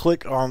going to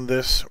click on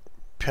this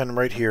pin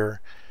right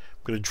here.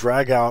 I'm going to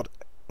drag out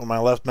on my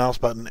left mouse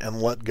button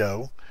and let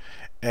go.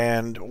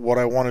 And what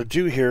I want to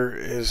do here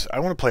is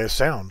I want to play a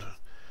sound.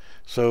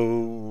 So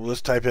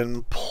let's type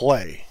in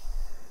play.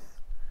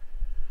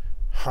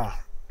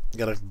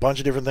 Got a bunch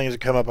of different things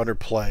that come up under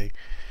play.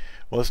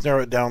 Well, let's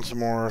narrow it down some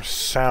more.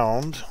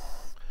 Sound.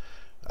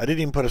 I didn't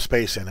even put a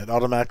space in. It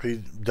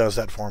automatically does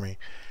that for me.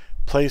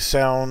 Play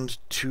sound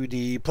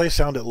 2D. Play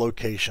sound at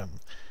location.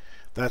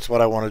 That's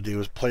what I want to do,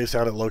 is play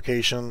sound at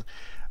location.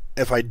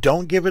 If I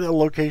don't give it a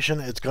location,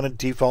 it's going to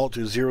default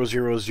to 0,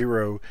 0,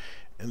 0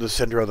 in the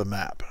center of the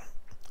map.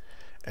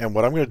 And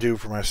what I'm going to do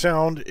for my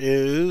sound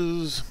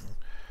is...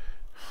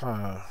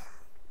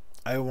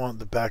 I want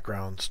the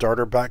background.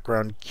 Starter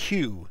background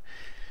Q.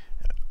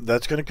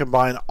 That's going to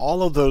combine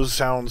all of those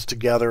sounds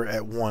together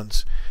at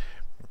once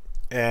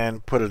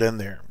and put it in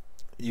there.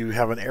 You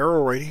have an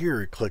arrow right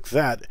here. Click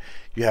that.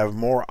 You have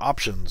more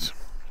options.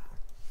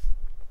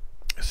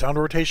 Sound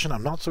rotation,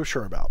 I'm not so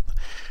sure about.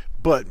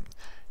 But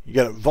you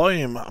got a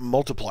volume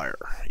multiplier.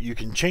 You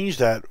can change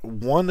that.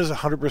 1 is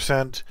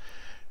 100%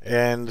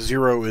 and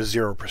 0 is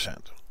 0%.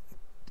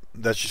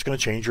 That's just going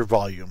to change your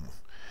volume.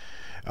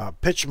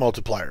 Pitch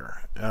multiplier.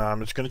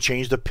 It's going to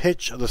change the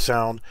pitch of the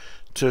sound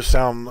to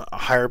sound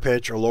higher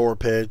pitch or lower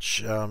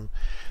pitch.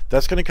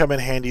 That's going to come in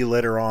handy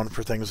later on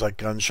for things like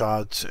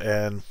gunshots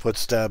and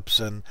footsteps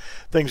and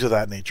things of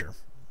that nature.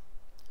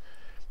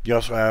 You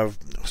also have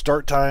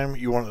start time.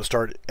 You want it to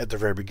start at the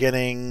very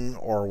beginning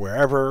or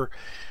wherever.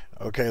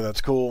 Okay,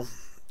 that's cool.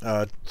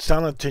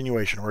 Sound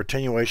attenuation or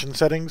attenuation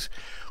settings.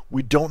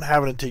 We don't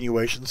have an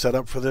attenuation set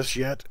up for this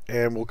yet,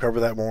 and we'll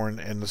cover that more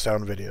in the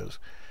sound videos.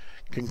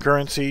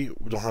 Concurrency,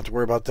 we don't have to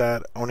worry about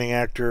that. Owning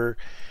actor,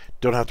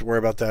 don't have to worry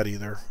about that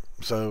either.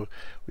 So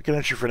we can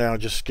actually for now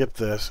just skip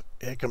this,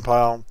 hit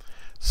compile,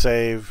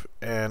 save,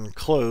 and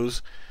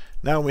close.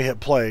 Now when we hit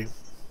play,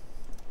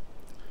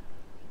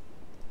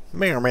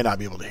 may or may not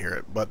be able to hear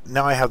it, but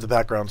now I have the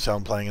background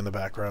sound playing in the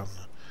background,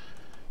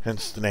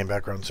 hence the name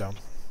background sound.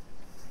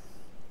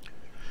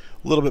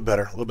 A little bit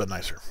better, a little bit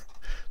nicer.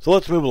 So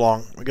let's move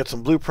along. We got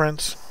some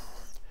blueprints.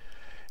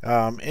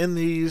 In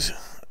these,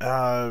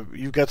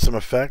 you've got some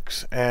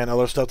effects and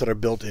other stuff that are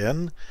built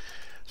in.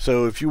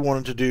 So if you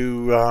wanted to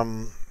do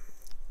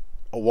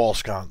a wall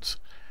sconce,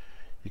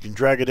 you can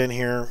drag it in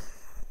here,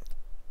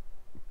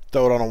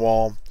 throw it on a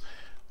wall.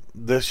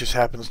 This just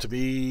happens to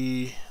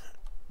be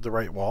the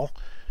right wall,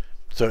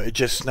 so it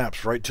just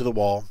snaps right to the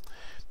wall.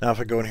 Now if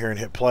I go in here and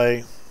hit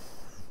play,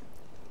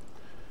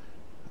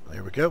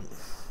 there we go.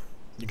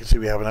 You can see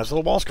we have a nice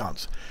little wall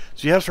sconce.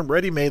 So you have some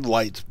ready-made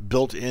lights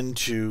built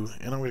into,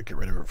 and I'm going to get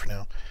rid of it for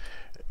now,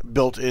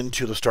 built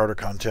into the starter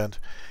content.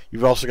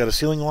 You've also got a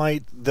ceiling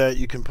light that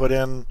you can put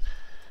in.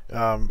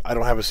 I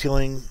don't have a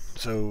ceiling,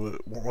 so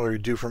it won't really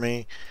do for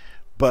me.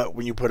 But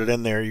when you put it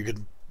in there, you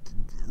can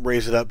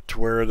raise it up to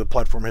where the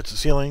platform hits the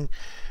ceiling.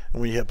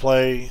 And when you hit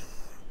play,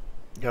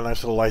 you got a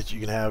nice little light that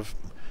you can have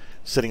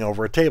sitting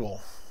over a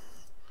table.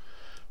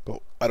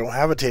 But I don't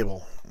have a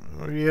table.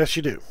 Yes,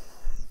 you do.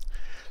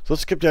 So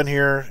let's skip down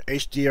here.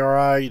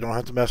 HDRI, you don't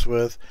have to mess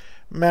with.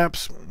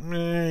 Maps,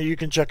 you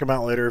can check them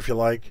out later if you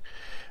like.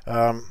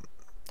 I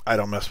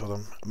don't mess with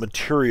them.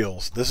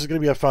 Materials. This is going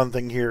to be a fun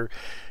thing here.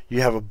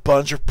 You have a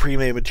bunch of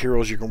pre-made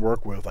materials you can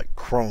work with, like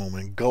chrome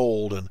and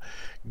gold and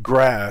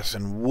grass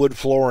and wood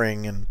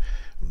flooring and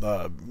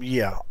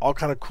yeah, all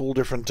kind of cool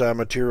different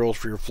materials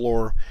for your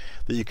floor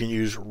that you can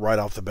use right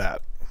off the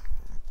bat.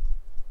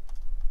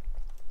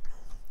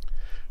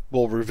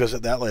 We'll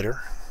revisit that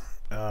later.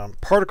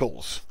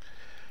 Particles.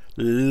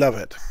 Love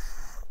it.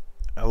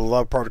 I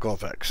love particle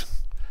effects.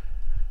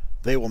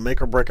 They will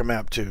make or break a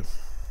map too.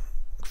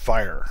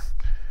 Fire.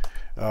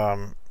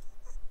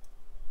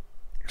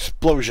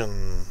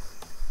 Explosion.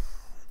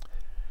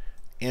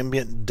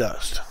 Ambient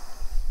dust.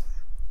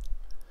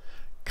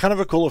 Kind of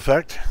a cool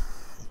effect.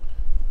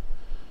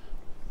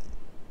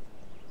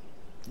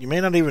 You may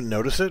not even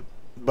notice it,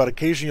 but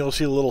occasionally you'll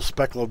see a little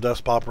speckle of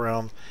dust pop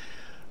around.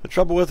 The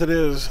trouble with it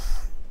is,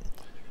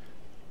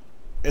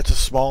 it's a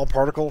small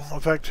particle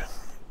effect,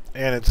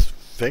 and it's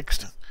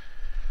fixed.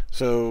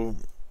 So,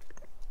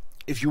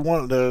 if you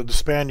want to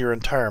span your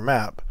entire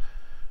map,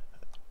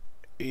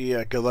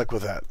 yeah, good luck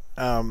with that.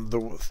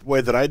 The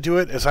way that I do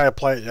it is I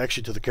apply it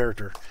actually to the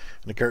character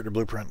in the character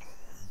blueprint.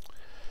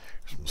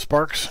 Some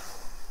sparks.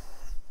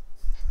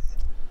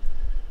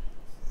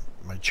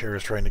 My chair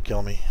is trying to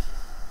kill me.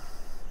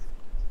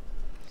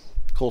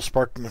 Cool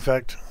sparking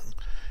effect.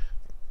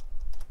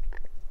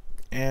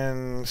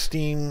 And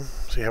steam,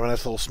 so you have a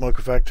nice little smoke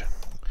effect.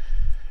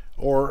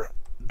 Or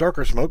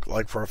darker smoke,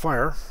 like for a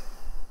fire.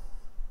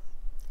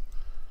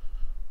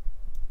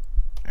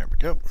 There we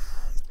go.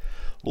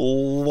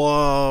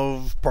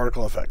 Love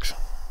particle effects.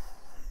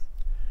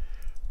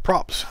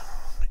 Props.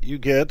 You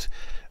get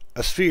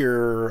a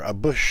sphere, a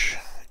bush.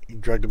 You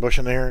drag the bush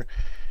in there,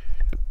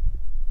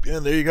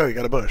 and there you go, you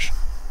got a bush.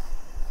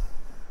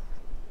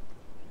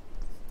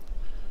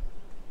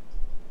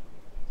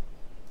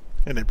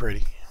 Isn't it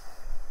pretty?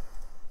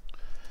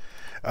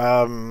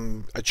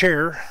 A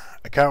chair,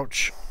 a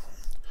couch,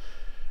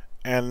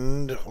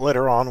 and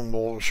later on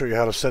we'll show you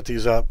how to set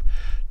these up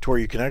to where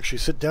you can actually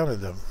sit down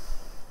in them.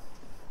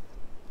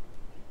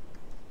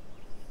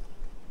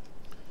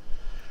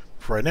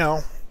 For right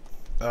now,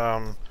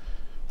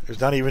 there's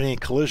not even any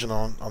collision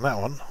on that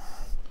one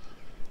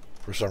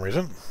for some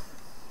reason.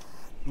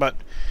 But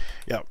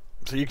yeah,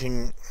 So you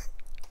can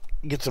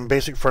get some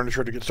basic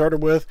furniture to get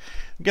started with.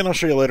 Again, I'll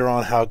show you later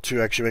on how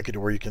to actually make it to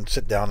where you can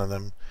sit down in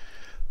them.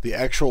 The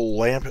actual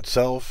lamp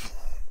itself,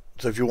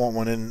 so if you want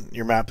one in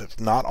your map that's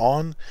not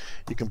on,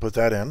 you can put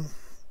that in.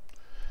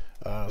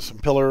 Some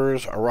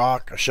pillars, a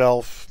rock, a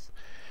shelf.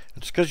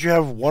 It's because you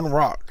have one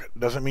rock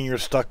doesn't mean you're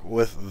stuck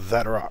with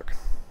that rock.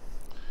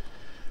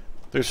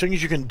 There's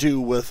things you can do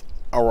with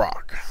a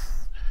rock.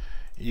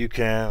 You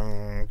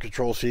can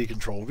Control C,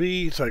 Control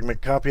V, so I can make a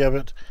copy of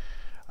it.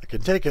 I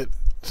can take it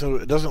so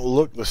it doesn't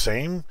look the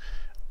same.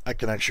 I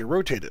can actually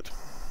rotate it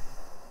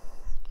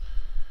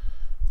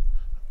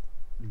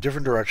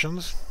different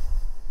directions,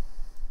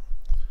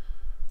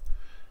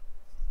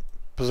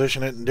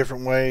 position it in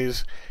different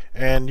ways,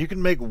 and you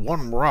can make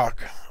one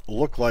rock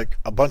look like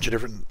a bunch of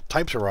different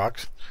types of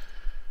rocks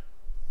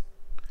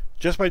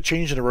just by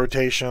changing the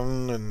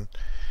rotation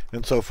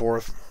and so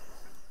forth.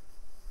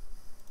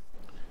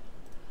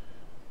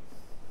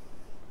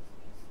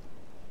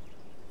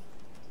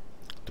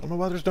 Don't know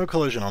why there's no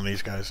collision on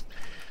these guys.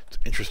 It's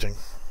interesting.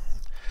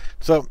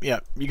 So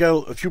yeah, you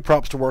got a few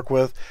props to work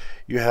with.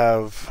 You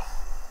have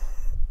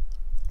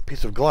a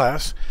piece of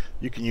glass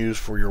you can use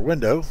for your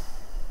window,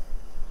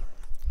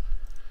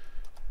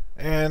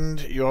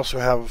 and you also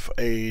have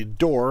a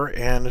door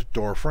and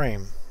door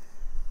frame.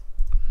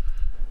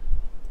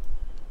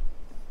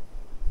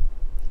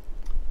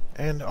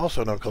 And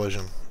also no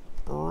collision.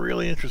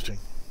 Really interesting.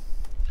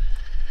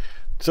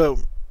 So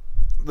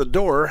the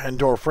door and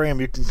door frame,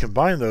 you can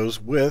combine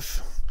those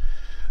with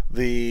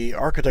the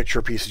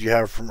architecture pieces you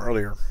have from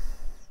earlier.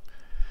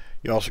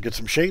 You also get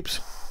some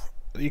shapes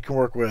that you can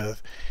work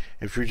with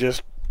if you're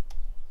just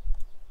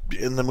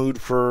in the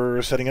mood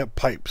for setting up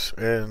pipes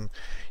and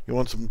you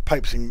want some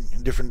pipes in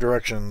different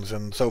directions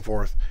and so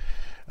forth.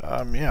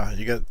 Yeah,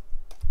 you got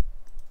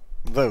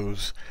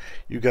those.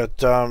 You got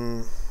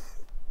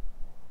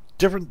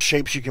different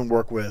shapes you can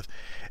work with.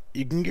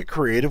 You can get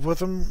creative with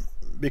them,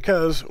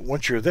 because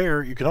once you're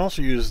there, you can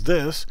also use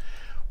this,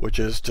 which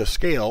is to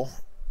scale.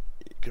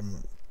 You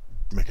can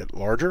make it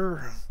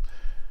larger,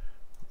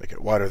 make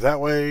it wider that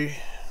way,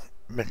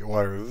 make it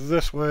wider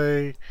this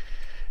way.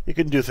 You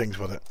can do things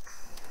with it.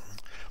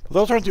 But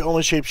those aren't the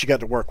only shapes you got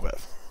to work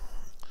with.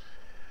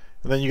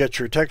 And then you got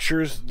your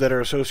textures that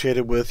are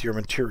associated with your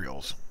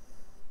materials.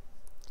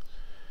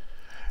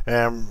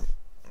 And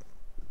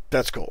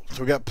that's cool.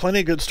 So we got plenty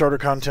of good starter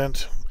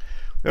content.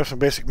 We have some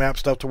basic map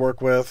stuff to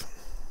work with.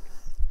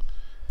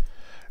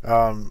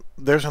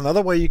 There's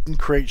another way you can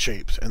create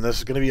shapes, and this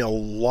is going to be a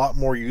lot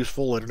more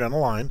useful later down the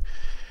line.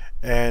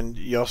 And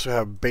you also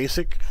have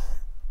basic.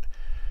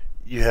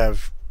 You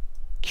have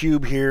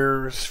cube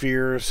here,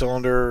 sphere,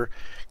 cylinder,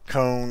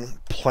 cone,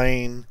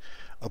 plane.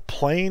 A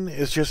plane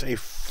is just a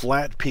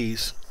flat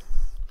piece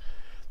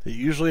that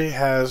usually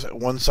has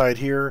one side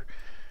here,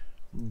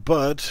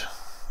 but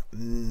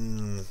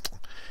you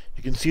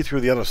can see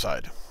through the other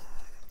side.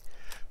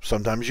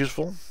 Sometimes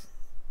useful.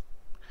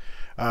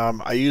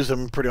 I use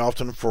them pretty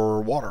often for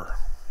water.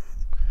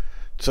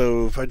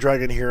 So if I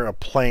drag in here a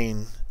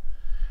plane,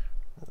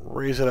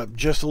 raise it up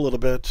just a little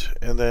bit,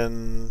 and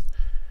then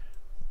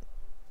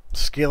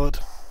scale it.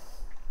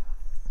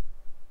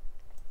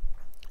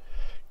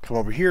 Come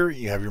over here,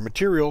 you have your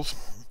materials.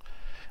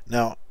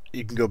 Now,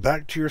 you can go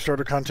back to your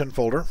starter content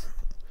folder,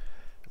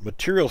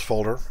 materials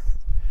folder,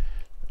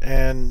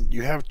 and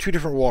you have two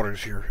different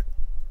waters here,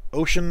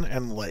 ocean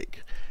and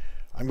lake.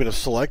 I'm going to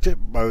select it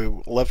by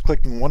left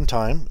clicking one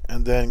time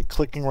and then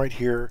clicking right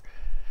here,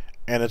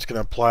 and it's going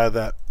to apply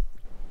that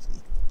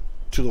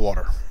to the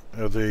water,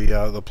 or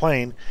the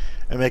plane,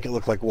 and make it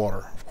look like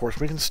water. Of course,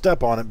 we can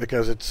step on it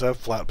because it's a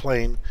flat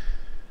plane,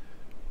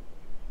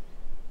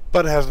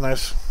 but it has a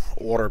nice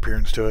water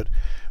appearance to it.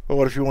 But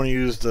what if you want to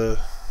use the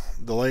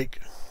lake?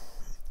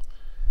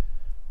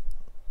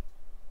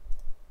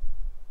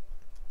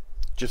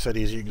 Just that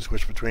easy. You can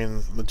switch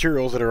between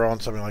materials that are on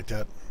something like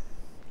that.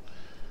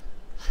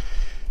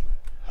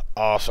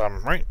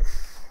 Awesome, right?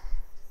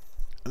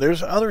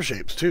 There's other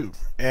shapes too,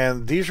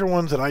 and these are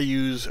ones that I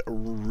use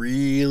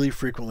really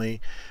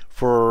frequently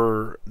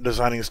for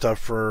designing stuff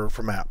for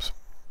maps.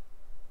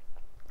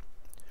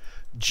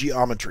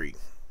 Geometry.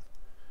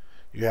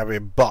 You have a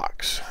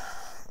box,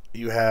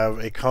 you have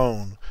a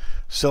cone,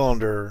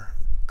 cylinder,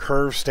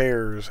 curved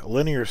stairs,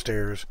 linear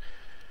stairs.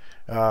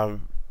 Put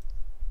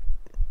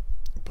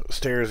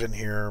stairs in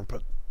here,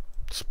 put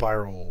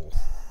spiral.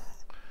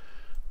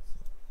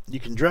 You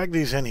can drag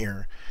these in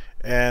here,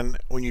 and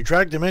when you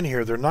drag them in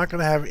here, they're not going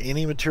to have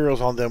any materials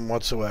on them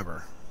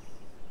whatsoever.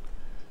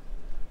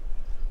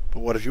 But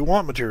what if you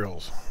want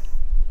materials?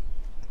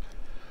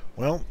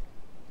 Well,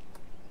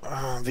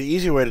 the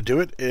easy way to do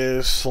it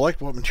is select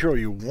what material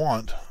you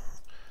want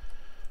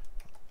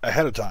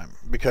ahead of time,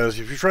 because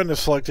if you're trying to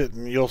select it,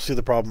 and you'll see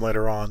the problem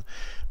later on.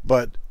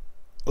 But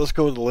let's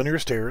go to the linear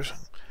stairs.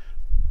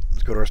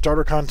 Let's go to our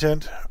starter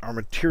content, our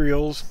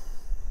materials,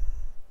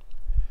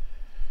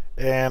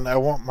 and I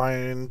want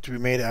mine to be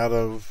made out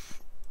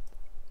of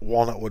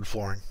walnut wood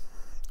flooring.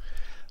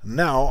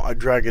 Now I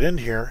drag it in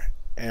here,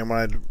 and when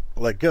I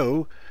let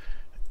go,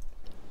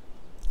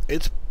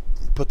 it's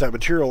put that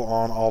material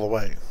on all the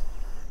way.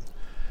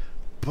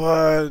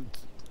 But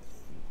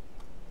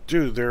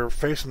dude, they're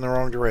facing the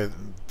wrong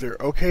direction. They're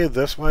okay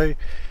this way,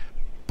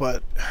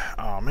 but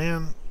oh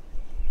man,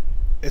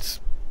 it's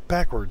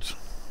backwards.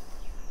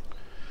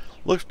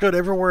 Looks good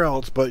everywhere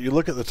else, but you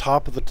look at the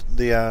top of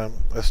the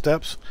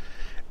steps,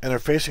 and they're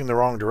facing the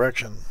wrong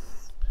direction.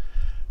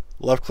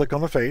 Left click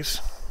on the face,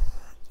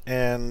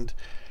 and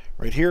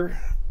right here,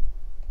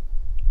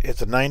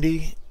 it's a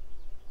 90,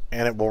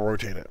 and it will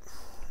rotate it.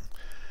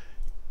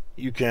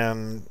 You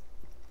can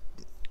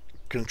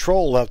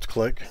control left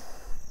click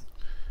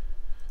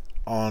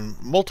on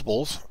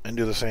multiples and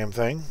do the same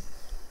thing,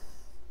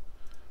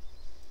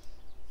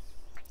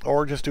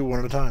 or just do one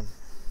at a time.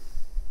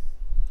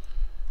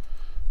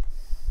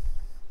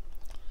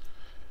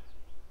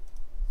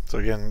 So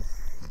again,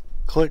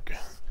 click,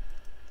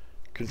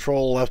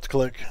 control left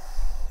click,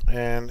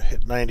 and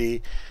hit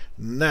 90.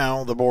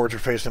 Now the boards are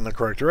facing the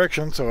correct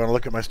direction, so when I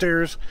look at my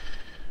stairs,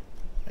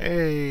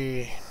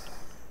 hey,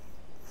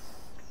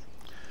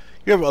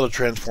 you have other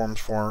transforms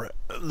for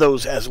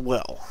those as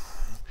well.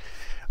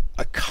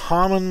 A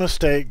common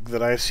mistake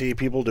that I see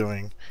people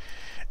doing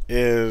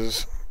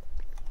is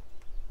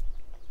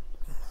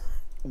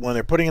when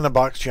they're putting in a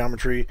box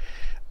geometry,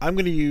 I'm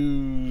going to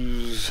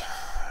use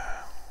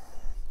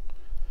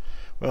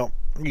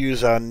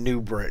a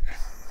new brick.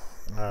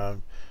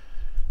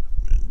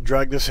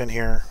 Drag this in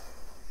here,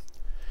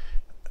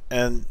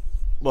 and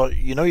well,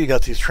 you know you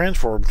got these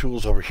transform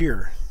tools over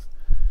here.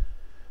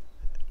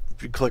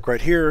 If you click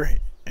right here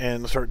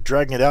and start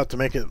dragging it out to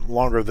make it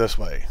longer this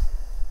way,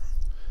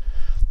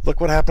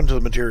 look what happened to the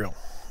material.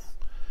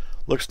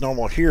 Looks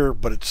normal here,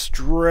 but it's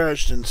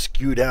stretched and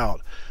skewed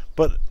out.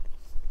 But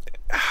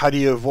how do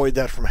you avoid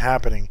that from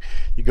happening?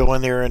 You go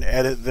in there and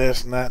edit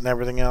this and that and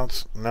everything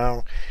else?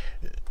 No.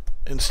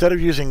 Instead of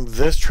using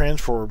this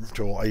transform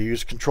tool, I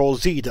use Control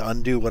Z to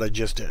undo what I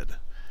just did.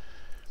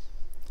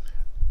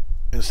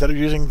 Instead of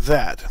using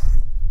that,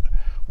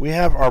 we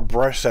have our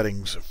brush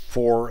settings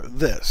for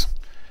this.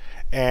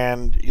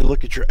 And you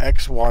look at your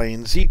X, Y,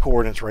 and Z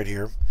coordinates right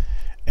here.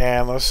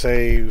 And let's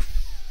say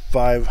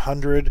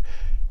 500,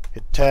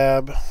 hit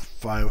tab,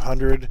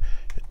 500,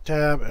 hit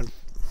tab,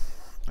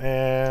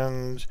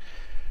 and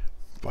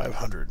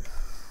 500.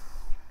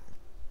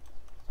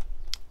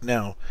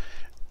 Now,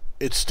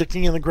 it's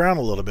sticking in the ground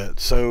a little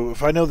bit. So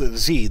if I know that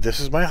Z, this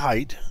is my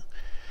height.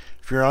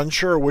 If you're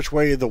unsure which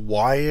way the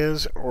Y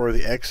is or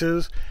the X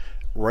is,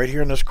 right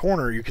here in this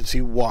corner you can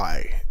see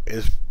Y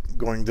is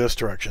going this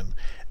direction,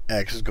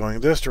 X is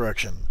going this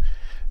direction,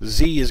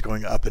 Z is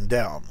going up and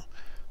down.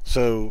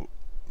 So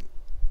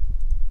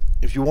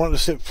if you want to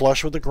sit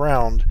flush with the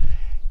ground,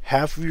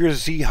 half of your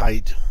Z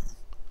height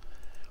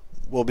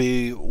will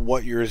be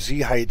what your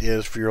Z height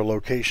is for your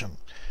location.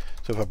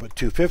 So if I put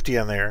 250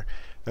 in there,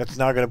 that's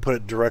now going to put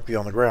it directly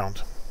on the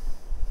ground.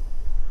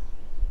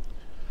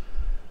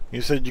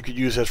 You said you could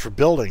use that for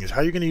buildings.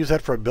 How are you going to use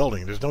that for a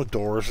building? There's no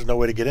doors, there's no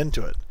way to get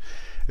into it.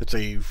 It's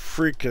a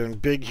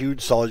freaking big, huge,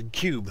 solid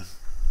cube.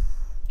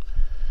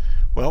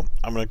 Well,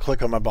 I'm going to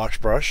click on my box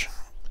brush,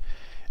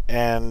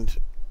 and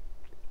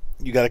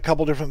you got a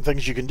couple different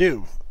things you can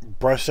do.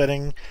 Brush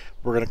setting,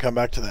 we're going to come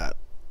back to that.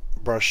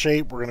 Brush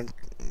shape, we're going to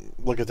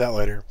look at that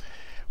later.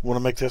 We want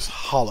to make this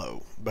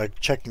hollow by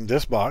checking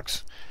this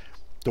box.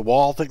 The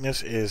wall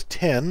thickness is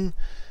 10.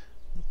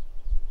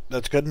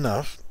 That's good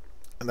enough,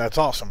 and that's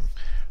awesome.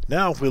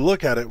 Now if we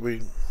look at it,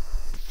 we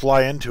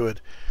fly into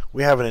it,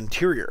 we have an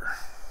interior,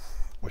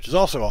 which is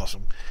also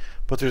awesome,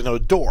 but there's no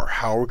door.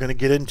 How are we going to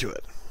get into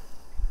it?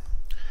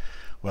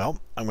 Well,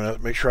 I'm going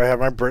to make sure I have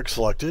my brick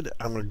selected.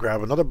 I'm going to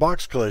grab another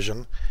box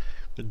collision,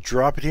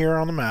 drop it here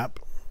on the map,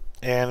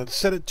 and it's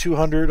set at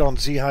 200 on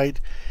Z height.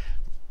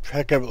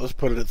 Heck of it, let's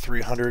put it at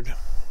 300.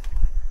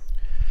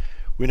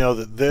 We know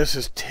that this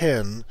is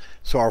 10,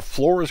 so our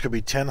floor is going to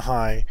be 10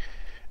 high,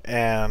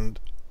 and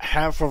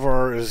half of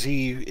our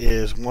Z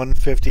is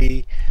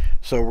 150,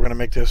 so we're going to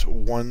make this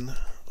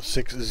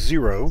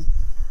 160.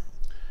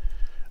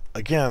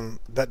 Again,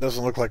 that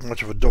doesn't look like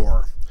much of a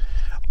door.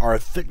 Our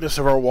thickness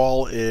of our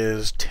wall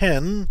is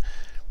 10,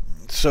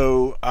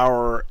 so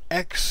our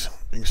X,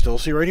 you can still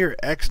see right here,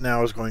 X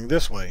now is going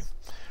this way.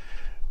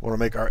 We want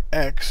to make our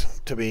X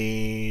to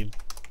be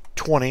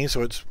 20,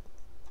 so it's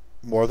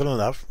more than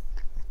enough.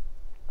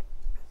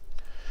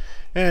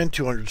 And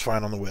 200 is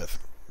fine on the width.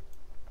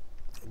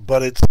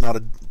 But it's not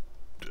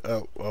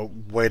a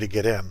way to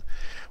get in.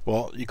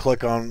 Well, you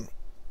click on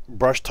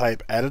brush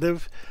type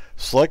additive,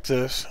 select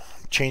this,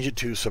 change it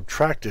to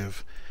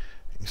subtractive.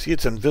 You can see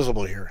it's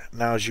invisible here.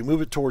 Now as you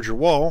move it towards your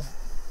wall,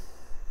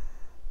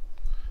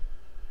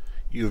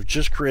 you've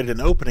just created an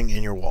opening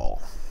in your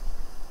wall.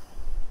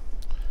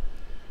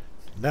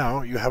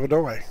 Now you have a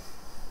doorway.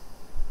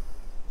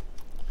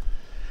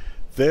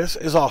 This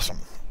is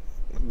awesome.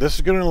 This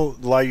is going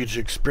to allow you to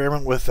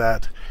experiment with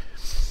that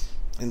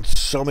in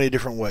so many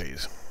different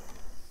ways.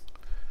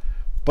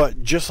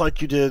 But just like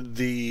you did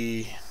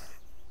the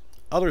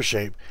other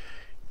shape,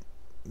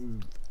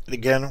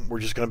 again, we're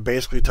just going to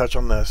basically touch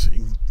on this. You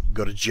can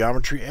go to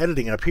geometry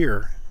editing up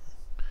here,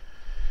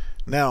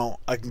 Now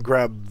I can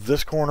grab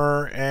this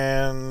corner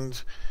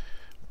and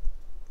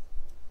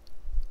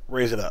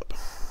raise it up.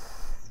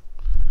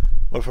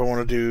 What if I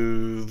want to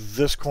do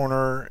this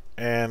corner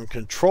and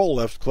control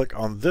left click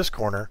on this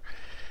corner?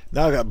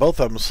 Now I've got both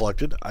of them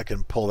selected. I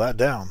can pull that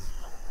down.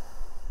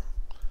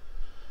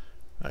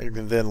 I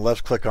can then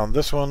left click on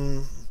this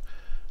one,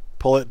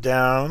 pull it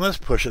down, and let's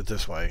push it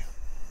this way.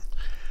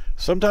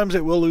 Sometimes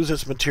it will lose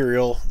its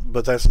material,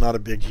 but that's not a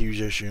big,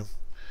 huge issue.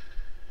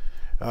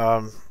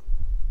 What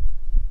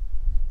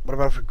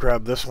about if we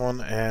grab this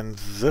one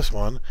and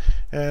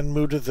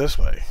moved it this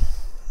way?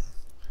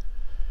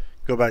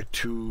 Go back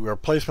to our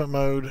placement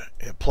mode,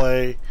 hit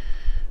play.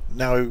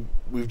 Now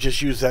we've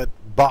just used that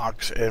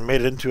box and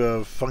made it into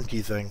a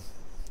funky thing.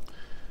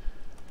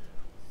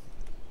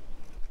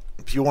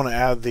 If you want to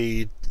add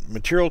the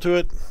material to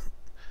it,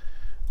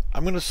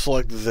 I'm going to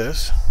select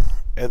this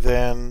and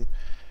then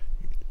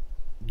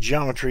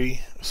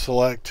geometry,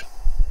 select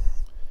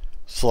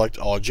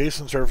all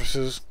adjacent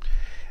surfaces,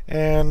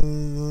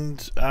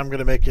 and I'm going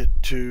to make it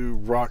to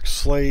rock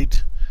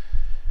slate,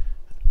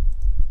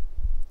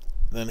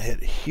 then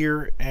hit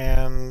here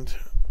and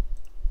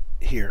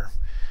here.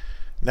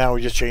 Now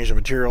we just change the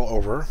material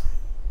over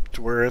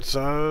to where it's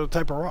a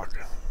type of rock.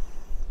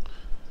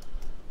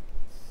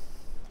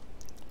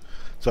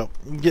 So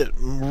you get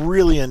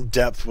really in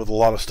depth with a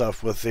lot of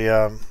stuff with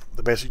the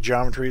basic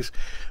geometries.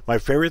 My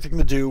favorite thing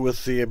to do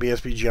with the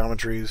BSP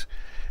geometries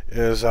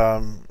is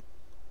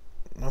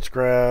let's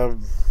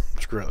grab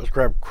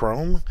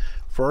chrome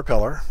for our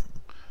color,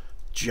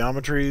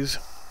 geometries,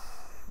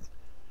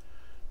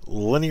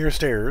 linear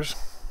stairs.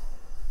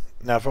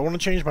 Now if I want to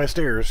change my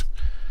stairs,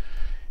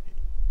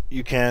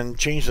 you can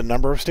change the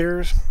number of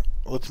stairs.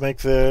 Let's make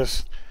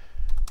this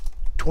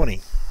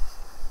 20.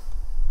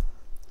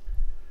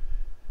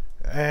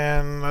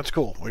 And that's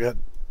cool. We got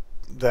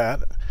that.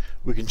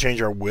 We can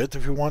change our width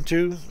if we want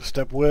to.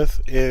 Step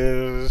width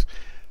is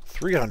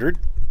 300.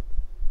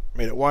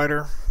 Made it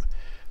wider.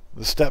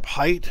 The step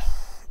height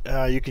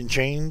you can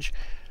change.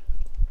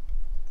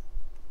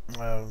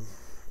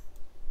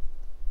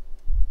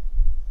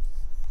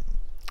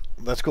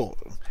 That's cool.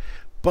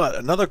 But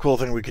another cool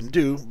thing we can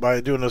do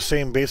by doing the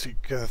same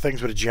basic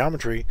things with a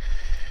geometry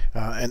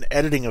and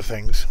editing of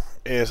things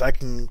is I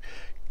can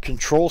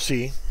Control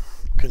C,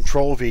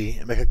 Control V,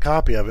 and make a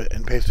copy of it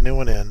and paste a new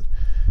one in.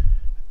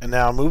 And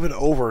now move it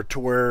over to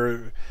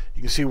where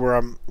you can see where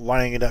I'm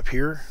lining it up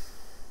here.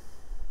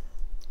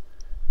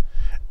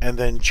 And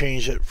then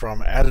change it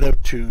from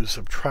additive to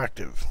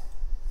subtractive.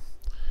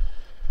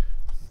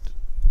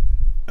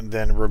 And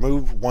then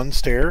remove one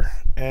stair,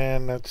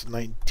 and that's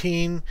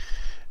 19.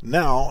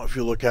 Now, if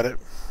you look at it,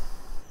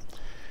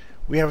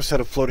 we have a set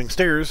of floating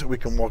stairs that we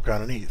can walk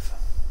underneath.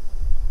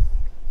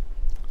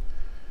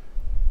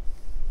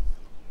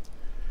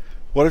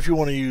 What if you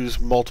want to use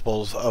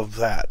multiples of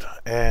that?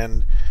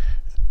 And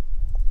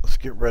let's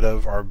get rid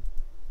of our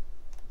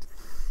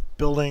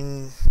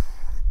building.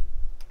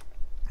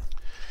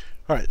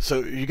 Alright, so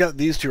you got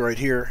these two right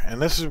here,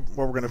 and this is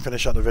what we're going to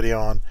finish out the video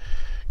on,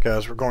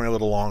 because we're going a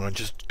little long on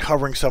just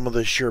covering some of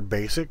the sheer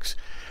basics.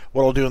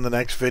 What I'll do in the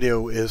next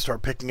video is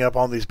start picking up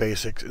on these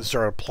basics and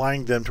start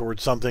applying them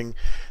towards something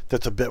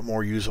that's a bit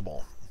more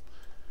usable.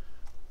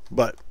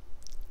 But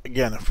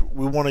again, if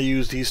we want to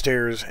use these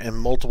stairs in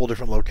multiple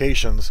different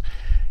locations,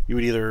 you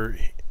would either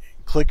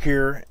click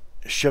here,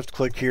 shift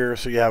click here,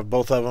 so you have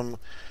both of them,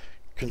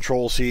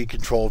 Control C,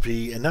 Control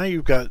V, and now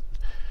you've got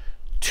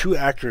two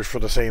actors for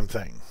the same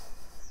thing.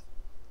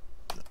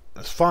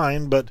 That's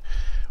fine, but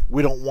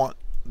we don't want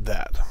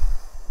that.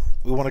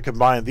 We want to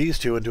combine these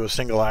two into a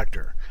single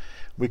actor.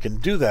 We can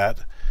do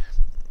that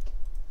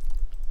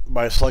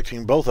by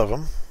selecting both of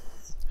them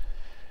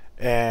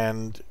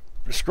and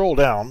scroll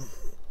down.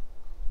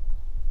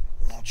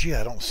 Oh gee,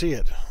 I don't see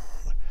it.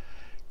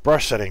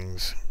 Brush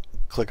settings.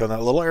 Click on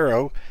that little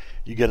arrow.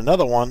 You get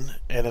another one,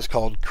 and it's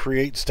called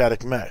Create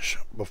Static Mesh.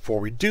 Before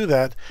we do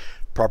that,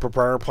 proper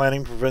prior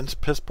planning prevents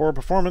piss poor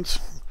performance.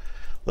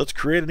 Let's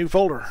create a new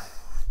folder.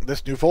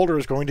 This new folder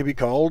is going to be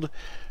called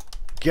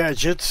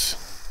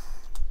Gadgets.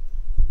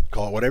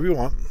 Call it whatever you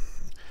want.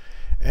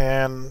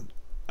 And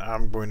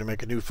I'm going to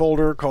make a new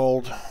folder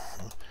called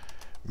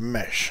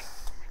Mesh.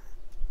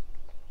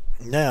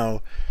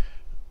 Now,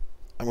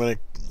 I'm going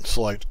to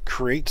select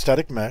Create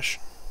Static Mesh.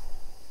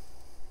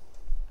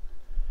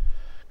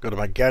 Go to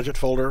my Gadget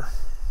folder,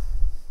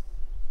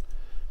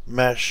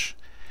 Mesh,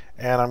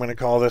 and I'm going to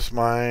call this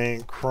my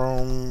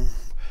Chrome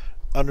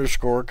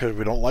underscore, because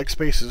we don't like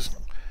spaces,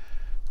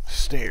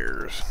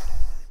 stairs.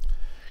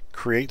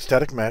 Create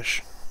Static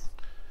Mesh.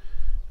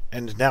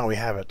 And now we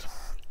have it.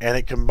 And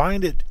it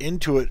combined it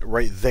into it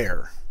right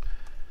there.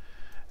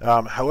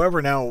 However,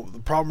 now the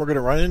problem we're going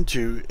to run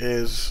into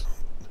is,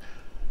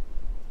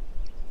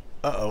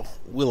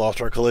 we lost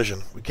our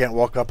collision. We can't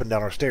walk up and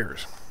down our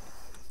stairs.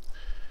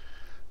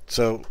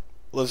 So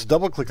let's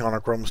double click on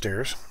our Chrome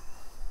stairs.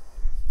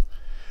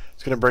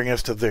 It's going to bring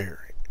us to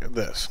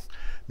this.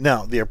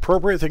 Now, the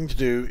appropriate thing to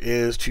do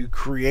is to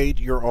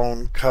create your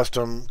own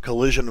custom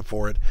collision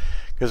for it,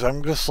 because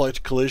I'm going to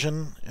select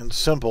collision and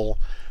simple.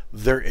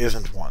 there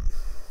isn't one.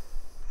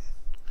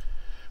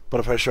 But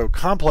if I show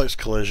complex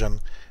collision,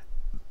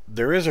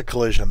 there is a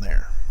collision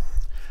there.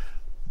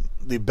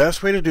 The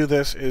best way to do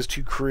this is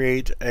to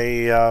create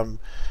a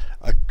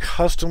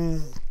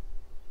custom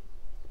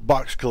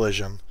box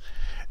collision,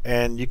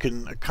 and you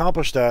can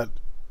accomplish that,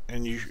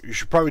 and you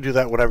should probably do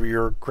that whenever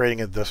you're creating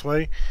it this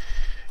way.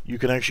 You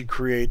can actually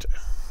create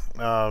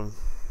a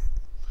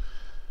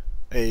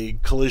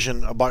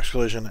box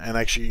collision, and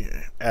actually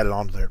add it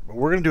onto there. But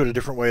we're going to do it a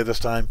different way this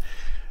time.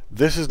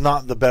 This is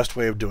not the best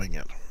way of doing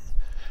it.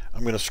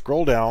 I'm going to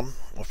scroll down.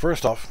 Well,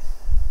 first off,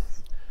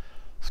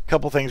 there's a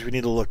couple things we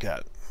need to look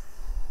at.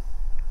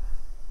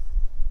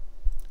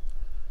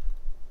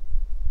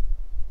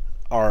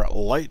 Our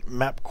light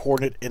map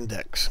coordinate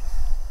index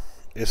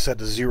is set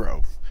to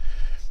 0.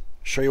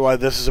 Show you why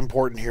this is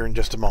important here in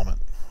just a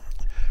moment.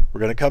 We're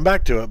going to come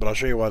back to it, but I'll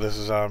show you why this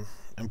is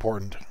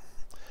important.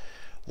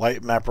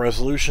 Light map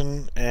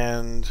resolution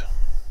and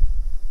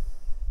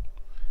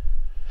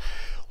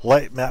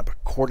light map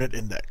coordinate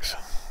index.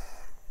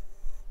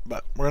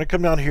 But we're going to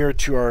come down here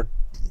to our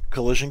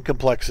collision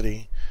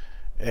complexity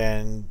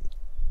and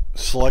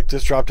select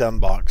this drop down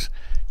box.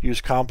 Use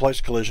complex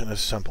collision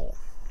as simple.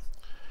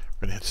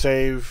 We're going to hit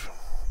save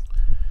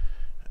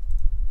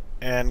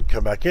and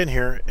come back in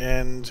here,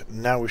 and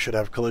now we should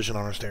have collision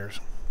on our stairs.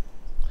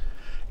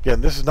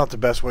 Again, this is not the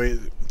best way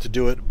to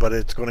do it, but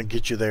it's going to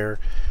get you there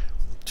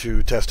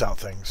to test out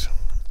things.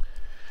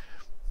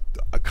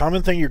 A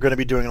common thing you're going to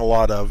be doing a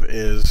lot of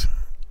is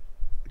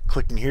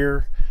clicking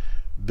here,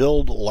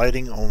 build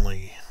lighting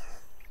only.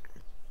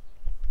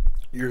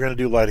 You're going to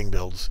do lighting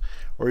builds,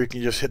 or you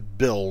can just hit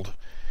build,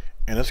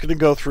 and it's going to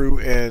go through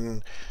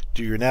and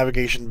do your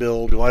navigation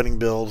build, your lighting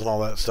builds, and all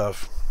that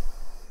stuff.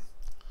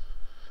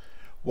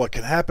 What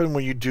can happen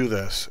when you do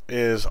this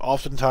is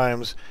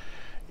oftentimes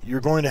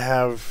you're going to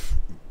have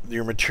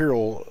your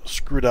material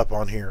screwed up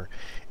on here,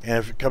 and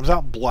if it comes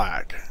out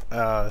black,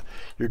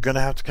 you're going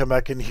to have to come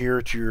back in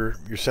here to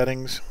your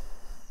settings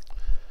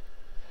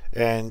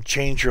and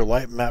change your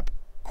light map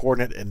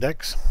coordinate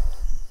index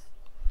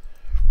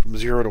from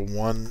 0 to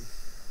 1.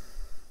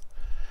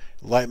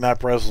 Light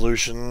map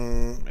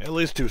resolution, at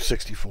least do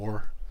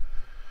 64.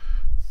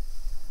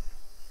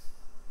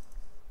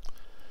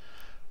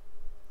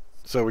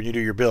 So when you do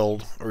your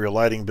build, or your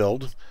lighting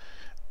build,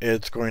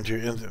 it's going to,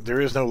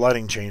 there is no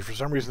lighting change. For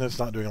some reason it's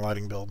not doing a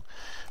lighting build.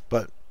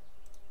 But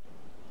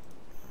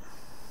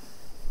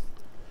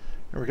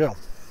there we go.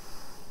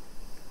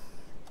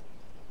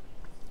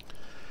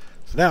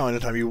 So now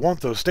anytime you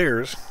want those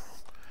stairs,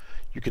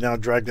 you can now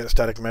drag that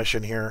static mesh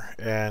in here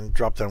and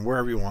drop them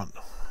wherever you want.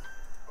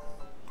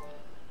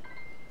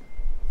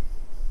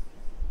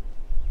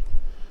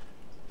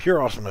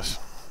 Pure awesomeness.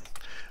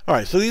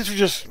 Alright, so these are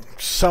just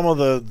some of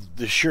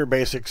the sheer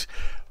basics.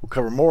 We'll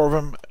cover more of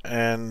them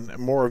and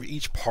more of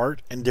each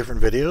part in different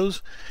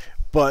videos,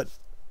 but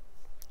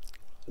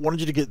wanted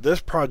you to get this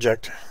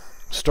project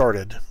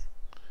started.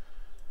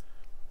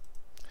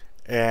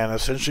 And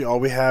essentially all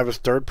we have is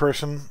third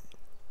person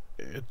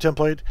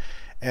template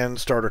and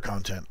starter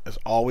content. That's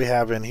all we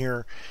have in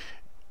here,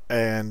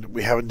 and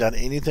we haven't done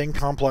anything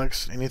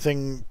complex,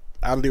 anything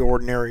out of the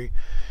ordinary.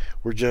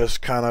 We're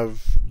just kind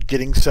of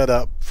getting set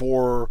up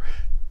for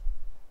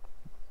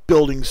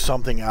building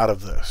something out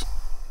of this.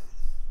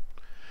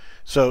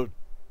 So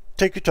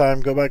take your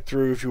time, go back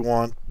through if you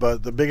want,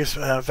 but the biggest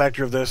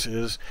factor of this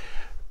is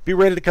be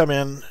ready to come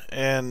in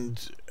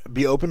and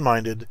be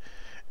open-minded.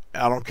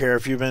 I don't care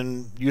if you've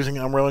been using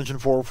Unreal Engine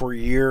 4 for a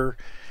year.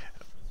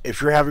 If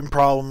you're having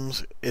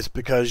problems, it's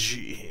because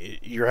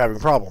you're having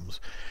problems.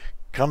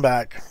 Come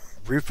back,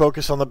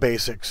 refocus on the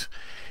basics,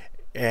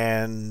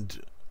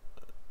 and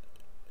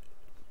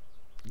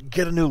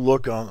get a new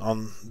look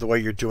on the way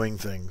you're doing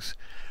things.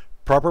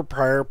 Proper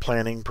prior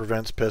planning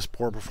prevents piss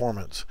poor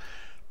performance.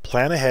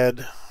 Plan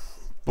ahead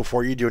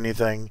before you do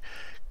anything.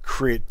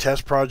 Create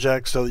test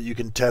projects so that you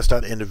can test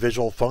out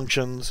individual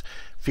functions,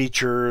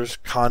 features,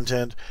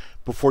 content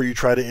before you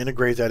try to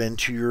integrate that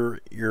into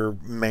your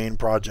main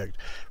project.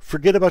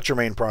 Forget about your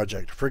main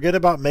project. Forget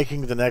about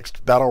making the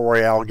next Battle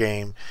Royale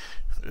game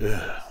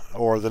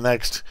or the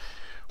next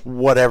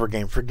whatever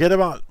game. Forget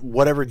about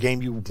whatever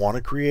game you want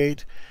to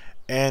create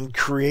and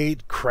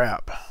create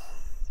crap.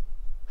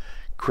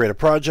 Create a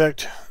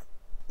project,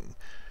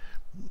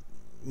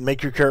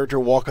 make your character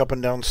walk up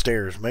and down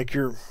stairs, make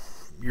your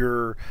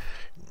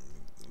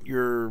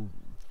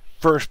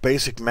first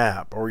basic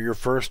map or your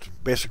first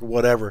basic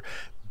whatever.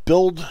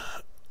 Build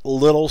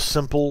little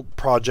simple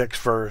projects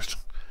first,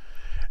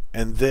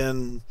 and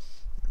then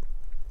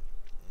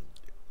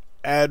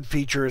add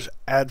features,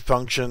 add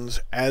functions,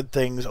 add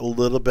things a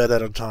little bit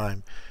at a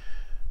time,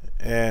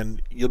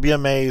 and you'll be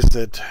amazed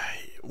that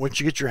once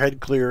you get your head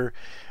clear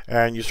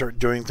and you start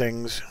doing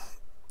things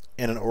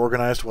in an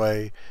organized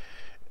way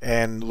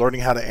and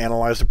learning how to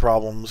analyze the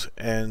problems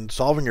and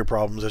solving your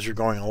problems as you're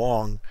going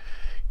along,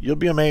 you'll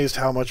be amazed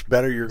how much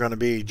better you're going to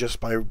be just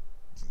by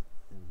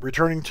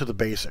returning to the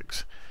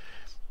basics.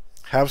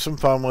 Have some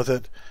fun with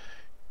it.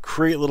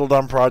 Create little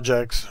dumb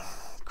projects.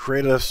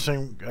 Create a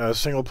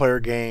single player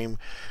game.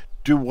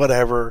 do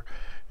whatever.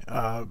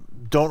 Don't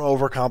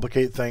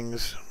overcomplicate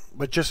things,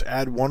 but just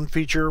add one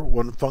feature,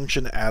 one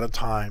function at a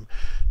time.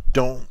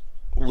 Don't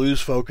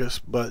lose focus,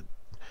 but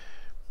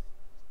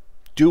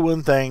do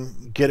one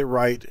thing, get it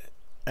right,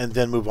 and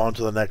then move on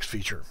to the next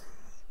feature.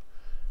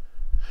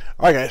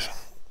 Alright guys,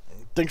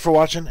 thanks for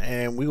watching,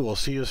 and we will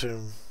see you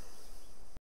soon.